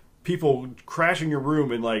 having people crashing your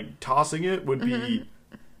room and like tossing it would be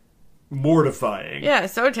mortifying. Yeah,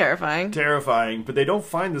 so terrifying. Terrifying, but they don't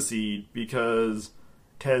find the seed because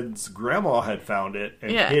Ted's grandma had found it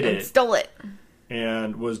and hid it. Stole it.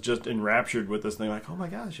 And was just enraptured with this thing like, oh my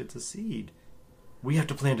gosh, it's a seed. We have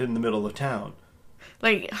to plant it in the middle of town.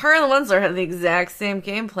 Like, her and Winsler had the exact same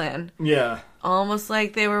game plan. Yeah. Almost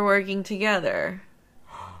like they were working together.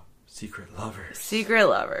 Secret lovers. Secret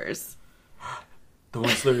lovers. The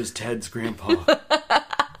Winsler is Ted's grandpa.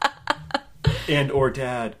 and or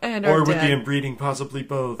dad. Or with dad. the inbreeding, possibly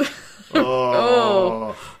both.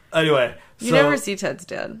 Oh. Anyway. You never see Ted's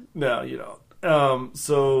dad. No, you don't.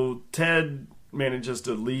 So Ted manages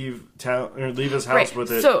to leave town or leave his house with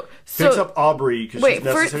it. Picks up Aubrey because she's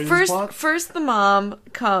necessary to the plot. First the mom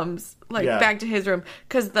comes back to his room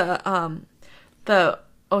because the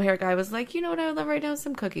O'Hare guy was like, you know what I would love right now?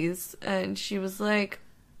 Some cookies. And she was like,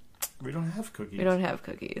 we don't have cookies. We don't have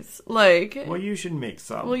cookies. Like, well, you should make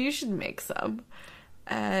some.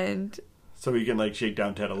 And so you can shake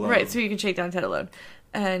down Ted alone. Right, so you can shake down Ted alone.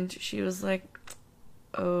 And she was like,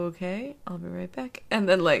 okay, I'll be right back. And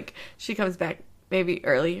then she comes back maybe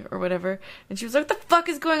early or whatever, and she was like, what the fuck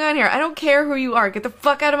is going on here? I don't care who you are, get the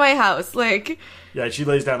fuck out of my house. Yeah, she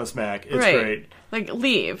lays down a smack. It's great.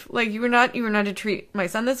 Leave. You were not to treat my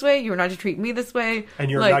son this way, you were not to treat me this way,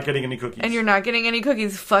 and you're not getting any cookies. And you're not getting any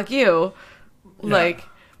cookies, fuck you. Yeah.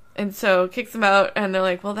 And so kicks them out, and they're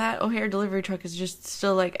like, well, that O'Hare delivery truck is just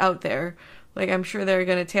still out there, I'm sure they're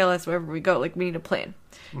gonna tail us wherever we go, we need a plan.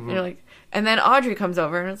 Mm-hmm. And you're like, and then Audrey comes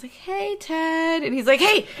over, and I was like, hey, Ted. And he's like,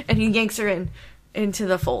 hey! And he yanks her into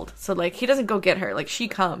the fold. So, he doesn't go get her. She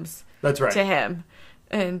comes. That's right. To him.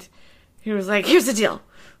 And he was like, here's the deal.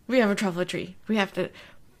 We have a truffle tree. We have to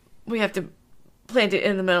plant it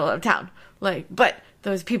in the middle of town. But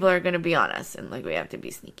those people are going to be on us, and, we have to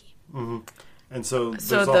be sneaky. Mm-hmm. And so there's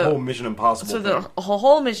the whole Mission Impossible thing. So the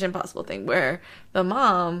whole Mission Impossible thing where the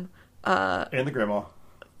mom... and the grandma.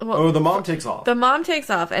 Well, the mom takes off. The mom takes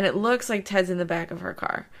off, and it looks like Ted's in the back of her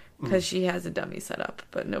car because she has a dummy set up,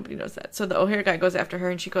 but nobody knows that. So the O'Hare guy goes after her,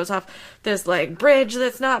 and she goes off this bridge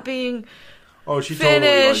that's not being she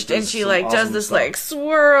finished, totally, and she awesome does this stuff.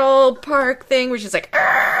 swirl park thing where she's right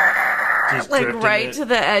it. to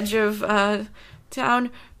the edge of town.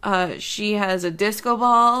 She has a disco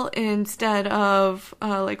ball instead of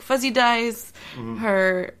fuzzy dice. Mm-hmm.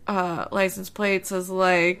 Her license plate says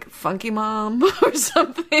Funky Mom or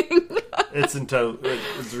something.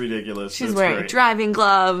 It's ridiculous. She's wearing driving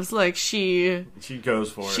gloves. She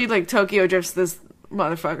goes for it. She Tokyo drifts this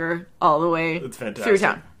motherfucker all the way it's fantastic. through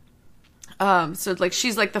town. So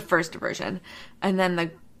she's the first version, and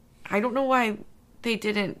then I don't know why they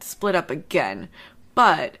didn't split up again,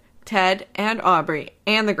 but Ted and Aubrey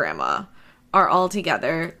and the grandma are all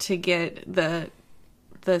together to get the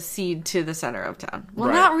seed to the center of town. Well,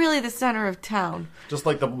 right. Not really the center of town. Just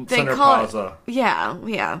the center plaza. Yeah,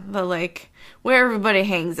 the where everybody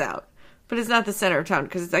hangs out. But it's not the center of town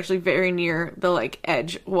because it's actually very near the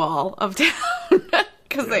edge wall of town.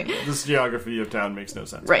 This geography of town makes no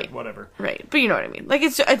sense. Right. Whatever. Right. But you know what I mean.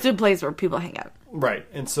 It's a place where people hang out. Right.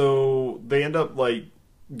 And so they end up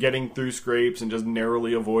getting through scrapes and just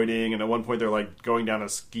narrowly avoiding, and at one point they're going down a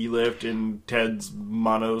ski lift in Ted's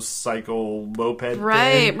motorcycle moped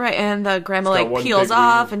right thing. And the grandma peels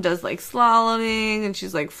off and does slaloming, and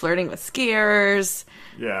she's flirting with skiers,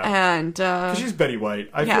 and she's Betty White.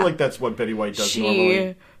 I feel like that's what Betty White does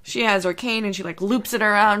normally. She has her cane and she loops it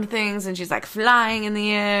around things, and she's flying in the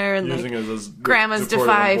air, and using it as grandmas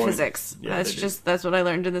defy physics. That's what I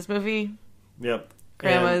learned in this movie. Yep.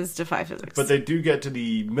 Grandmas defy physics. But they do get to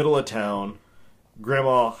the middle of town.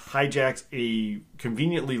 Grandma hijacks a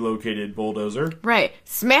conveniently located bulldozer. Right.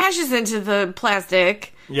 Smashes into the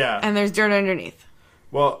plastic. Yeah. And there's dirt underneath.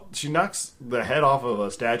 Well, she knocks the head off of a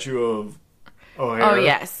statue of O'Hare. Oh,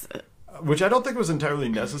 yes. Which I don't think was entirely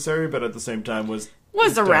necessary, but at the same time was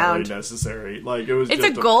around necessary. It was. It's a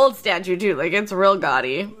gold statue too. It's real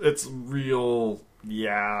gaudy. It's real.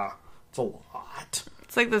 Yeah. It's a lot.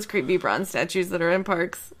 It's those creepy bronze statues that are in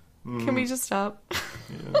parks. Can we just stop?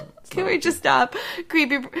 Yeah, Can we just stop?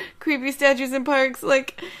 Creepy statues in parks.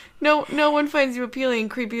 No one finds you appealing.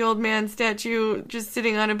 Creepy old man statue just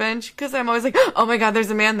sitting on a bench. Because I'm always oh my god,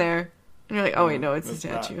 there's a man there. And you're oh wait, no, it's a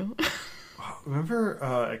statue. Remember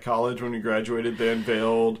at college when we graduated, they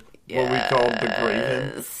unveiled what we called the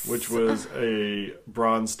Graven, Yes. which was a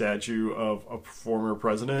bronze statue of a former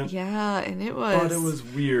president. Yeah, and it was... But it was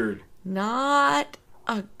weird. not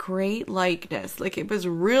a great likeness. Like, it was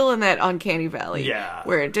real in that uncanny valley. Yeah.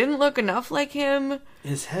 Where it didn't look enough like him.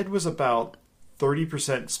 His head was about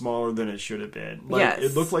 30% smaller than it should have been. Like, Yes.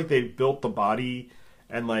 it looked like they built the body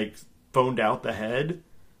and, like, phoned out the head,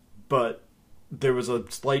 but there was a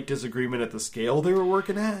slight disagreement at the scale they were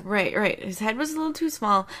working at. Right, right. His head was a little too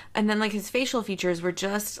small, and then, like, his facial features were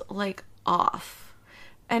just, like, off.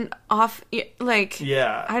 And off, like...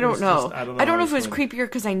 Yeah. I it don't was know. just- I don't know if it was creepier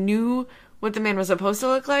because I knew what the man was supposed to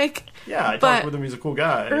look like. Yeah, I but- talked with him. He's a cool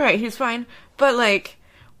guy. Right, he's fine. But, like...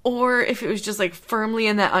 Or if it was just, like, firmly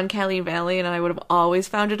in that uncanny valley, and I would have always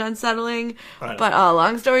found it unsettling. I know. But,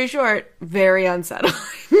 long story short, very unsettling.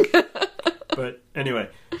 But anyway,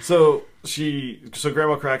 so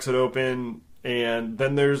Grandma cracks it open, and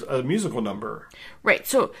then there's a musical number. Right,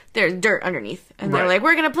 so there's dirt underneath. And they're Right. like,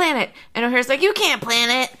 we're gonna plant it. And O'Hare's like, you can't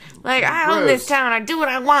plant it. Like, I own this Gross. town, I do what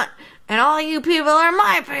I want. And all you people are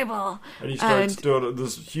my people. And he starts doing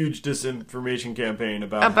this huge disinformation campaign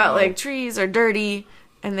about About, how, like, trees are dirty.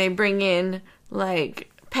 And they bring in,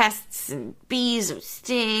 like, pests and bees who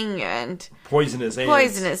sting and poisonous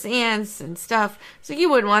ants and stuff. So you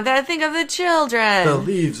wouldn't want that. Think of the children. The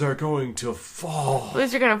leaves are going to fall.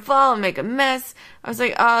 Leaves are gonna fall and make a mess. I was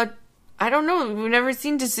like, I don't know. We've never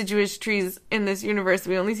seen deciduous trees in this universe.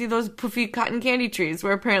 We only see those poofy cotton candy trees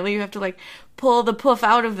where apparently you have to, like, pull the poof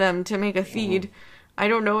out of them to make a feed. I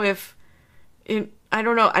don't know if... I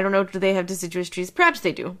don't know. Do they have deciduous trees? Perhaps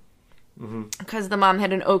they do. Because the mom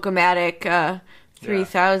had an Oak-O-Matic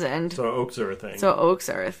 3000. So oaks are a thing. So oaks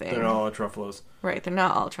are a thing. They're not all truffalos. Right, they're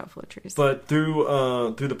not all truffalo trees. But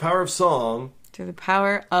through the power of song, Through the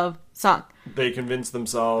power of song. they convince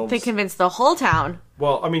themselves... They convinced the whole town.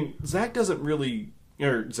 Well, I mean, Zach doesn't really...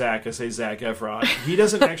 Or Zach, I say Zach Efron. He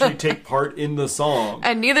doesn't actually take part in the song.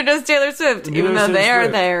 And neither does Taylor Swift, Neither even does though Taylor they are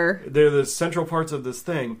Swift. there. They're the central parts of this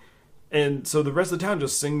thing. And so the rest of the town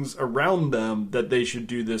just sings around them that they should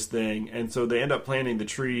do this thing. And so they end up planting the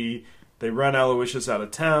tree. They run Aloysius out of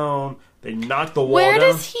town. They knock the wall Where down.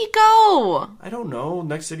 does he go? I don't know.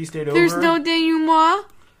 Next city state over. There's no denouement.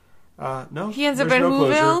 No. He ends up there's in no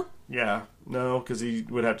closure. Whoville? Yeah. No, because he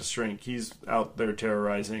would have to shrink. He's out there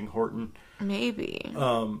terrorizing Horton. Maybe.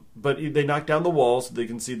 But they knock down the wall so they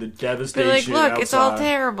can see the devastation They're like, look, outside. it's all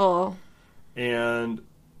terrible. And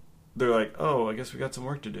they're like, oh, I guess we got some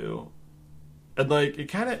work to do. And, like, it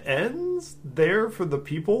kind of ends there for the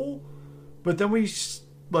people, but then we,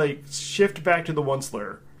 shift back to the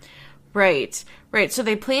Onceler. Right. So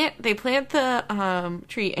they plant the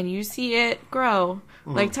tree, and you see it grow,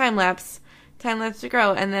 like time lapse to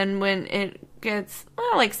grow, and then when it gets,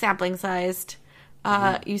 like sapling sized,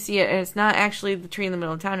 you see it, and it's not actually the tree in the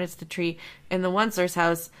middle of town, it's the tree in the Onceler's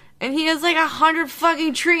house, and he has, like, 100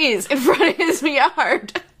 fucking trees in front of his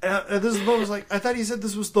yard. And this is what I was like, I thought he said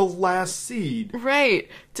this was the last seed. Right.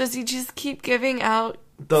 Does he just keep giving out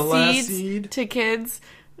The last seeds seed? to kids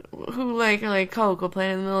who, like, are like, oh, go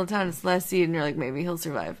play in the middle of town, it's the last seed, and you're like, maybe he'll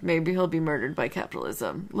survive. Maybe he'll be murdered by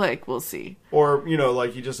capitalism. Like, we'll see. Or,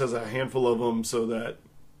 like, he just has a handful of them so that,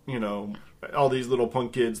 all these little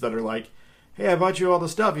punk kids that are like, hey, I bought you all the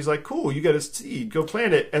stuff. He's like, cool, you got a seed, go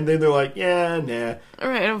plant it. And then they're like, yeah, nah. All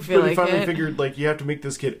right, I don't feel But he like finally it. figured, like, you have to make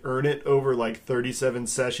this kid earn it over, 37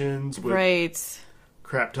 sessions with Right.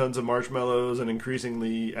 crap tons of marshmallows and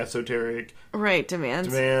increasingly esoteric Right,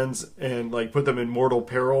 demands. and, put them in mortal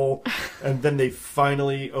peril. And then they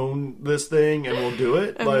finally own this thing and will do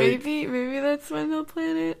it. And maybe that's when they'll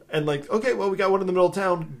plant it. And, okay, well, we got one in the middle of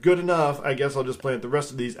town. Good enough. I guess I'll just plant the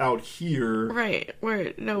rest of these out here. Right, where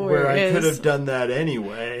Where I is. could have done that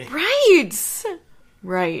anyway.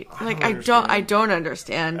 Right. Like, understand. I don't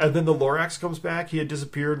understand. And then the Lorax comes back. He had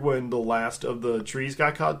disappeared when the last of the trees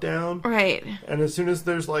got cut down. Right. And as soon as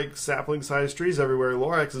there's, sapling-sized trees everywhere,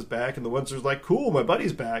 Lorax is back, and the Winsor's like, cool, my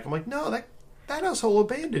buddy's back. I'm like, no, that asshole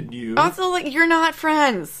abandoned you. Also, like, you're not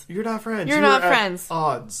friends. You're not friends. You're You not are at friends.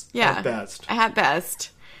 odds. Yeah. At best. At best.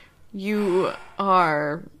 You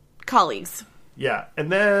are colleagues. Yeah.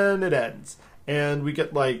 And then it ends. And we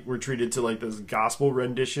get, we're treated to, this gospel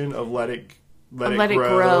rendition of Let It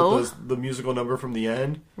Grow. The musical number from the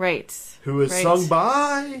end. Right. Who is sung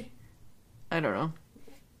by... I don't know.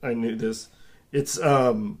 I knew this. It's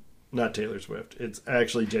not Taylor Swift. It's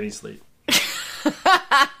actually Jenny Slate.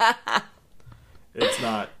 It's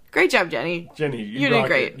not. Great job, Jenny. Jenny, You did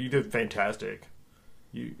great. You did fantastic.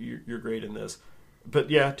 You're great in this. But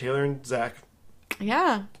yeah, Taylor and Zach.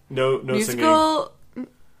 Yeah. No singing. Musical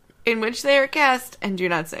in which they are cast and do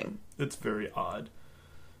not sing. It's very odd.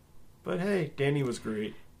 But hey, Danny was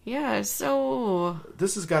great. Yeah, so...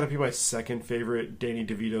 This has got to be my second favorite Danny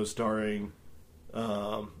DeVito starring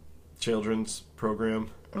children's program.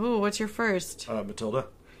 Ooh, what's your first? Matilda.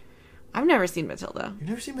 I've never seen Matilda. You've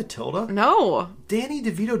never seen Matilda? No. Danny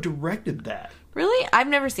DeVito directed that. Really? I've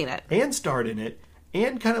never seen it. And starred in it.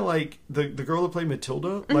 And kind of like the girl that played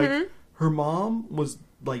Matilda, like her mom was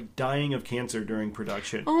like dying of cancer during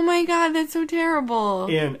production. Oh my god, that's so terrible.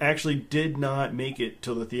 And actually did not make it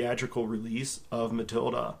to the theatrical release of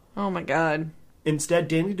Matilda. Oh my god. Instead,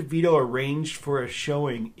 Danny DeVito arranged for a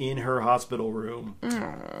showing in her hospital room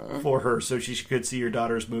for her so she could see her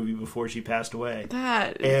daughter's movie before she passed away.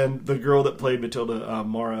 And the girl that played Matilda,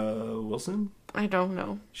 Mara Wilson? I don't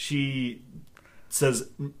know. She says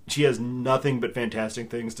she has nothing but fantastic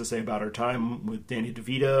things to say about her time with Danny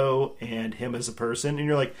DeVito and him as a person. And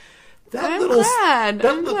you're like, I'm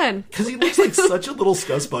glad. Because he looks like such a little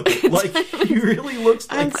scuzz bucket. Like, he really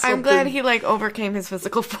looks like something. I'm glad he, like, overcame his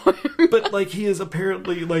physical form. But, like, he is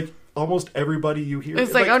apparently, like, almost everybody you hear.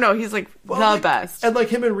 It's like, oh no, he's, like, the best. And, like,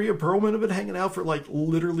 him and Rhea Perlman have been hanging out for, like,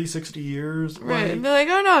 literally 60 years. Right. Like, and they're like,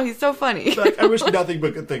 oh no, he's so funny. Like, I wish nothing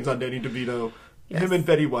but good things on Danny DeVito. Yes. Him and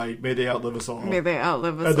Betty White, may they outlive us all. May they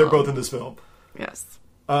outlive us all. And they're both in this film. Yes.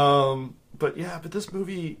 But this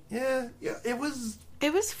movie, it was...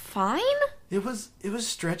 It was fine? It was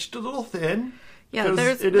stretched a little thin. Yeah,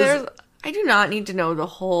 there's I do not need to know the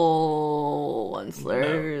whole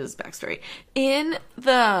Onslaughter's backstory. In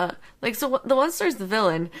the, like, so the Onslaughter's the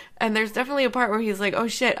villain, and there's definitely a part where he's like, oh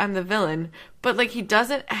shit, I'm the villain. But, like, he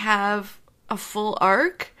doesn't have a full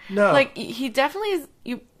arc. No. Like, he definitely is,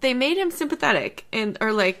 they made him sympathetic,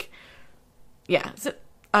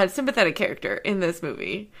 a sympathetic character in this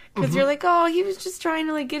movie. Because you're like, oh, he was just trying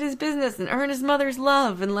to, like, get his business and earn his mother's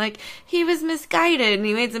love. And, like, he was misguided and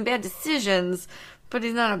he made some bad decisions. But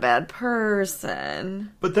he's not a bad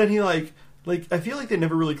person. But then he, like I feel like they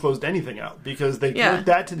never really closed anything out. Because they took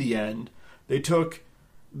that to the end. They took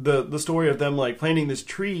the story of them, like, planting this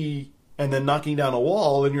tree and then knocking down a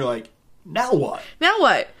wall. And you're like, now what? Now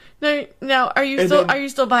what? Now, are you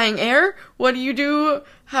still buying air? What do you do?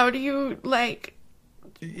 How do you, like...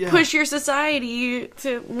 push your society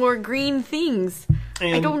to more green things.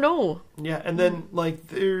 I don't know. Yeah, and then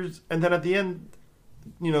and then at the end,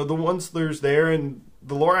 the Onslaughter's there, and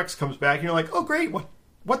the Lorax comes back, and you're like, oh great,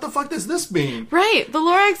 what the fuck does this mean? Right, the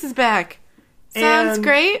Lorax is back. Sounds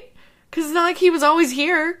great, because it's not like he was always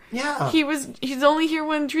here. Yeah, he's only here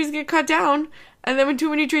when trees get cut down, and then when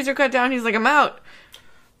too many trees are cut down, he's like, I'm out.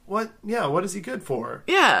 What? Yeah, what is he good for?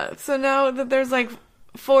 Yeah, so now that there's like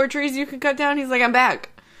 4 trees you can cut down, he's like, I'm back.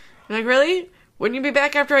 You're like, really? Wouldn't you be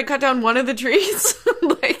back after I cut down one of the trees?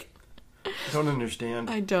 Like, I don't understand.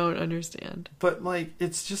 I don't understand. But, like,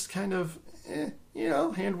 it's just kind of,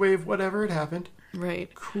 hand wave, whatever, it happened. Right.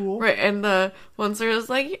 Cool. Right, and the Onslaughter is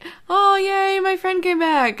like, oh, yay, my friend came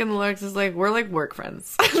back. And the Lorax is like, we're like work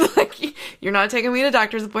friends. Like, you're not taking me to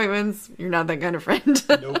doctor's appointments. You're not that kind of friend.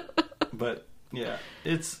 Nope. But, yeah,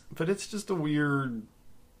 it's just a weird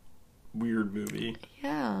movie.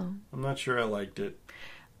 Yeah. I'm not sure I liked it.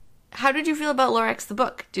 How did you feel about Lorax the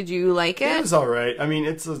book? Did you like it? It was alright. I mean,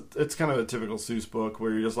 it's kind of a typical Seuss book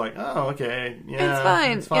where you're just like, oh, okay, yeah. It's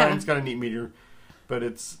fine. It's fine. Yeah. It's got a neat meter. But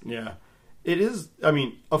it is, I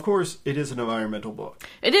mean, of course, it is an environmental book.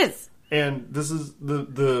 It is. And this is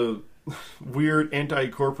the weird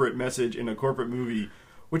anti-corporate message in a corporate movie,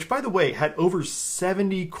 which, by the way, had over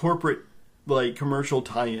 70 corporate, like, commercial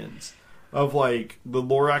tie-ins of, like, the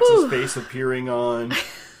Lorax's face appearing on...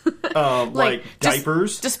 like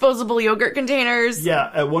diapers, disposable yogurt containers. Yeah,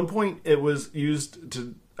 at one point it was used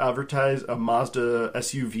to advertise a Mazda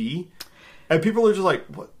SUV, and people are just like,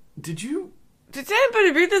 "What? Did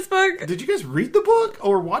anybody read this book? Did you guys read the book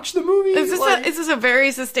or watch the movie? Is this a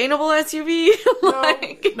very sustainable SUV?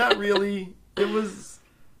 No, not really. It was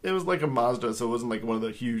like a Mazda, so it wasn't like one of the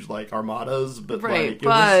huge like Armadas, but right,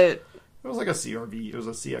 it was like a CRV. It was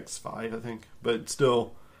a CX-5, I think, but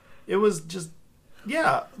still, it was just.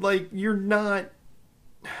 Yeah, like, you're not...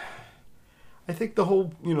 I think the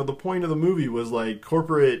whole, the point of the movie was, like,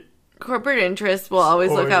 corporate interests will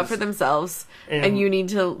always look out for themselves, and you need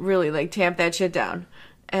to really, like, tamp that shit down.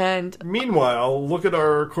 And meanwhile, look at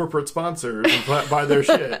our corporate sponsors and buy their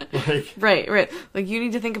shit. Like, right. Like, you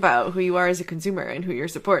need to think about who you are as a consumer and who you're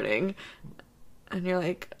supporting. And you're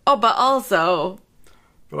like, oh, but also...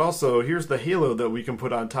 But also, here's the halo that we can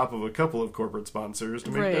put on top of a couple of corporate sponsors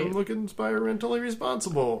to make them look environmentally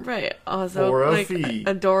responsible. Right. Also, for a like, fee.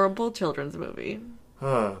 Adorable children's movie.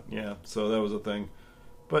 Yeah, so that was a thing.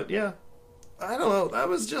 But yeah, I don't know. That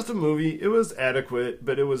was just a movie. It was adequate,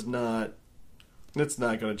 but it was not It's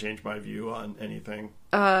not going to change my view on anything.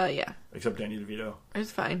 Yeah. Except Danny DeVito.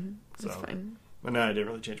 It's fine. It's So, fine. But no, I didn't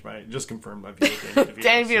really change just confirmed my view of Danny DeVito.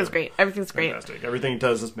 Danny DeVito's great. Everything's great. Fantastic. Everything he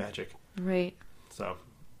does is magic. Right. So,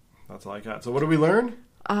 that's all I got. So what did we learn?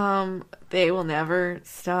 They will never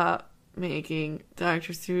stop making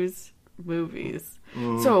Dr. Seuss movies.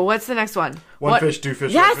 So what's the next one? One fish, two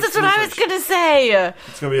fish. Yes, one fish, that's two what I was fish. going to say.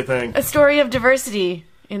 It's going to be a thing. A story of diversity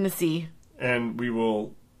in the sea. And we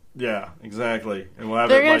will, yeah, exactly. And we'll have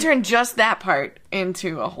They're it going like, to turn just that part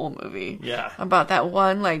into a whole movie. Yeah. About that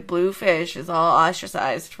one, like, blue fish is all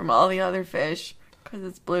ostracized from all the other fish because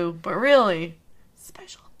it's blue. But really,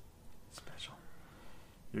 special. Special.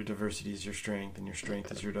 Your diversity is your strength, and your strength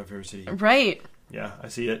is your diversity. Right. Yeah, I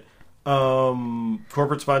see it.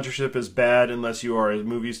 Corporate sponsorship is bad unless you are a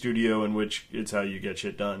movie studio, in which it's how you get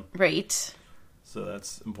shit done. Right. So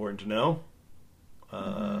that's important to know.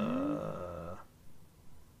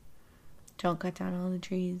 Don't cut down all the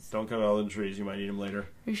trees. Don't cut all the trees. You might need them later.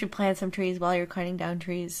 You should plant some trees while you're cutting down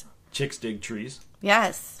trees. Chicks dig trees.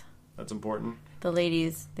 Yes. That's important. The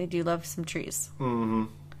ladies, they do love some trees. Mm-hmm.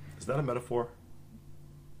 Is that a metaphor?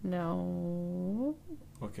 No.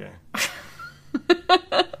 Okay.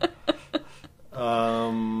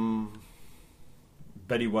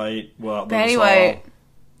 Betty White. Well, Betty White.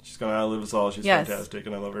 She's gonna outlive us all. She's Yes. fantastic,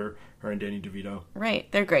 and I love her. Her and Danny DeVito.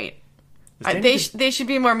 Right. They're great. Is Danny De- They should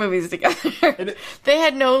be more movies together. And it- They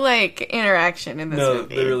had no, like, interaction in this No,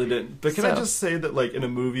 movie. they really didn't. But can I So- just say that, like, in a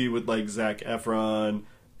movie with like Zac Efron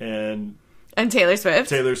and And Taylor Swift.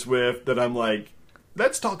 Taylor Swift, that I'm like,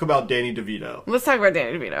 let's talk about Danny DeVito. Let's talk about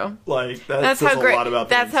Danny DeVito. Like That's says how great. a lot about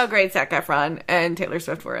That's things. how great Zac Efron and Taylor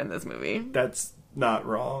Swift were in this movie. That's not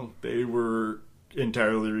wrong. They were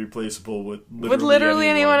entirely replaceable with Literally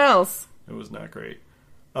anyone else. It was not great.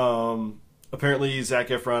 Apparently, Zac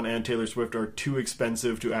Efron and Taylor Swift are too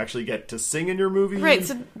expensive to actually get to sing in your movie. Right.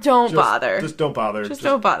 So don't bother. Just don't bother. Just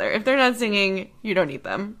don't bother. If they're not singing, you don't need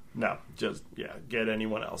them. No, get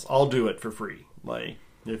anyone else. I'll do it for free. Like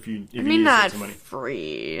if you I mean, need to not take some money.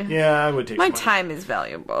 free. Yeah, I would take My some money. time is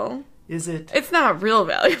valuable. Is it? It's not real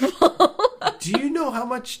valuable. Do you know how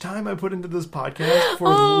much time I put into this podcast for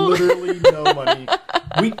Oh. literally no money?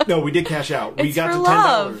 We did cash out. We It's got for to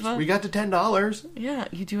love. $10. We got to $10. Yeah,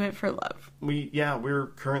 you do it for love. We're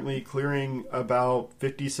currently clearing about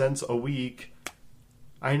 50 cents a week.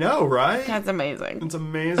 I know, right? That's amazing. It's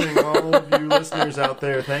amazing. All of you listeners out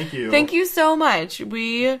there, thank you. Thank you so much.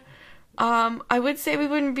 I would say we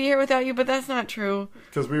wouldn't be here without you, but that's not true.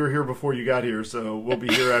 Because we were here before you got here, so we'll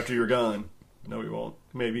be here after you're gone. No, we won't.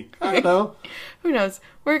 Maybe. I don't know. Who knows?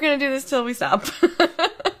 We're gonna do this till we stop.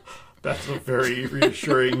 That's a very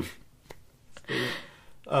reassuring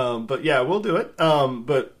statement. But yeah, we'll do it.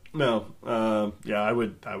 But no, I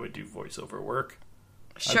would do voiceover work.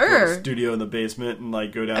 I'd put Sure. a studio in the basement and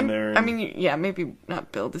like go down there. And, I mean, yeah, maybe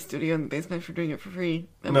not build a studio in the basement for doing it for free.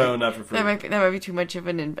 not for free. That might be too much of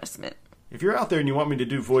an investment. If you're out there and you want me to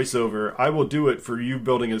do voiceover, I will do it for you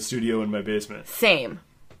building a studio in my basement. Same.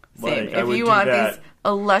 Like, I If would you do want that. these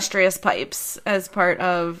illustrious pipes as part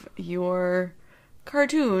of your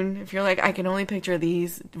cartoon, if you're like, I can only picture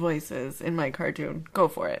these voices in my cartoon, go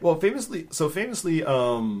for it. Well, famously,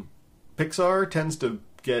 Pixar tends to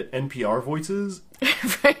get NPR voices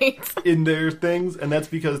Right. in their things, and that's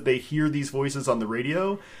because they hear these voices on the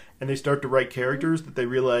radio, and they start to write characters that they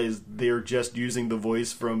realize they're just using the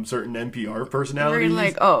voice from certain NPR We're personalities.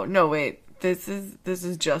 like, oh no, wait, this is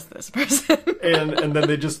just this person. and then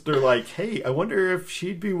they're like, hey, I wonder if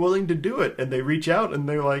she'd be willing to do it, and they reach out and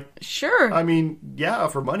they're like, Sure. I mean, yeah,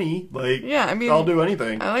 for money, like, Yeah, I mean, I'll do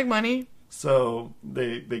anything. I like money. So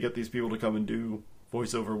they get these people to come and do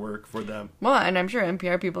voiceover work for them. Well, and I'm sure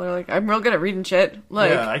NPR people are like, I'm real good at reading shit.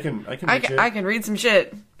 Like, Yeah, I can read shit. I can read some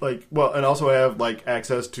shit. Like, well, and also I have like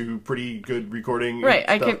access to pretty good recording. and Right.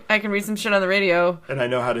 stuff. I can read some shit on the radio. And I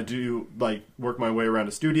know how to do like work my way around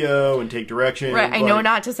a studio and take direction. Right. I know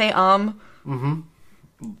not to say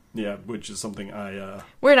Yeah, which is something I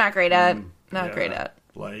We're not great at. Not yeah, great at.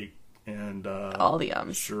 like, and All the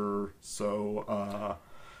ums. Sure. So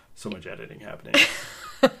so much editing happening.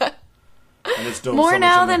 And it's still so More much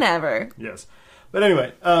now in than there. ever. Yes. But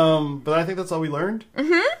anyway, but I think that's all we learned.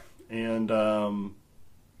 Mm-hmm. And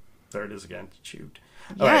there it is again. Shoot.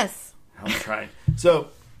 All right. Yes. I'm trying. So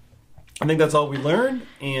I think that's all we learned,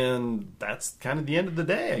 and that's kind of the end of the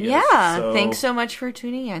day, I guess. Yeah. So, Thanks so much for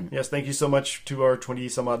tuning in. Yes, thank you so much to our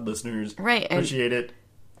 20-some-odd listeners. Right, and- Appreciate it.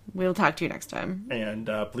 We'll talk to you next time. And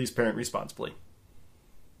please parent responsibly.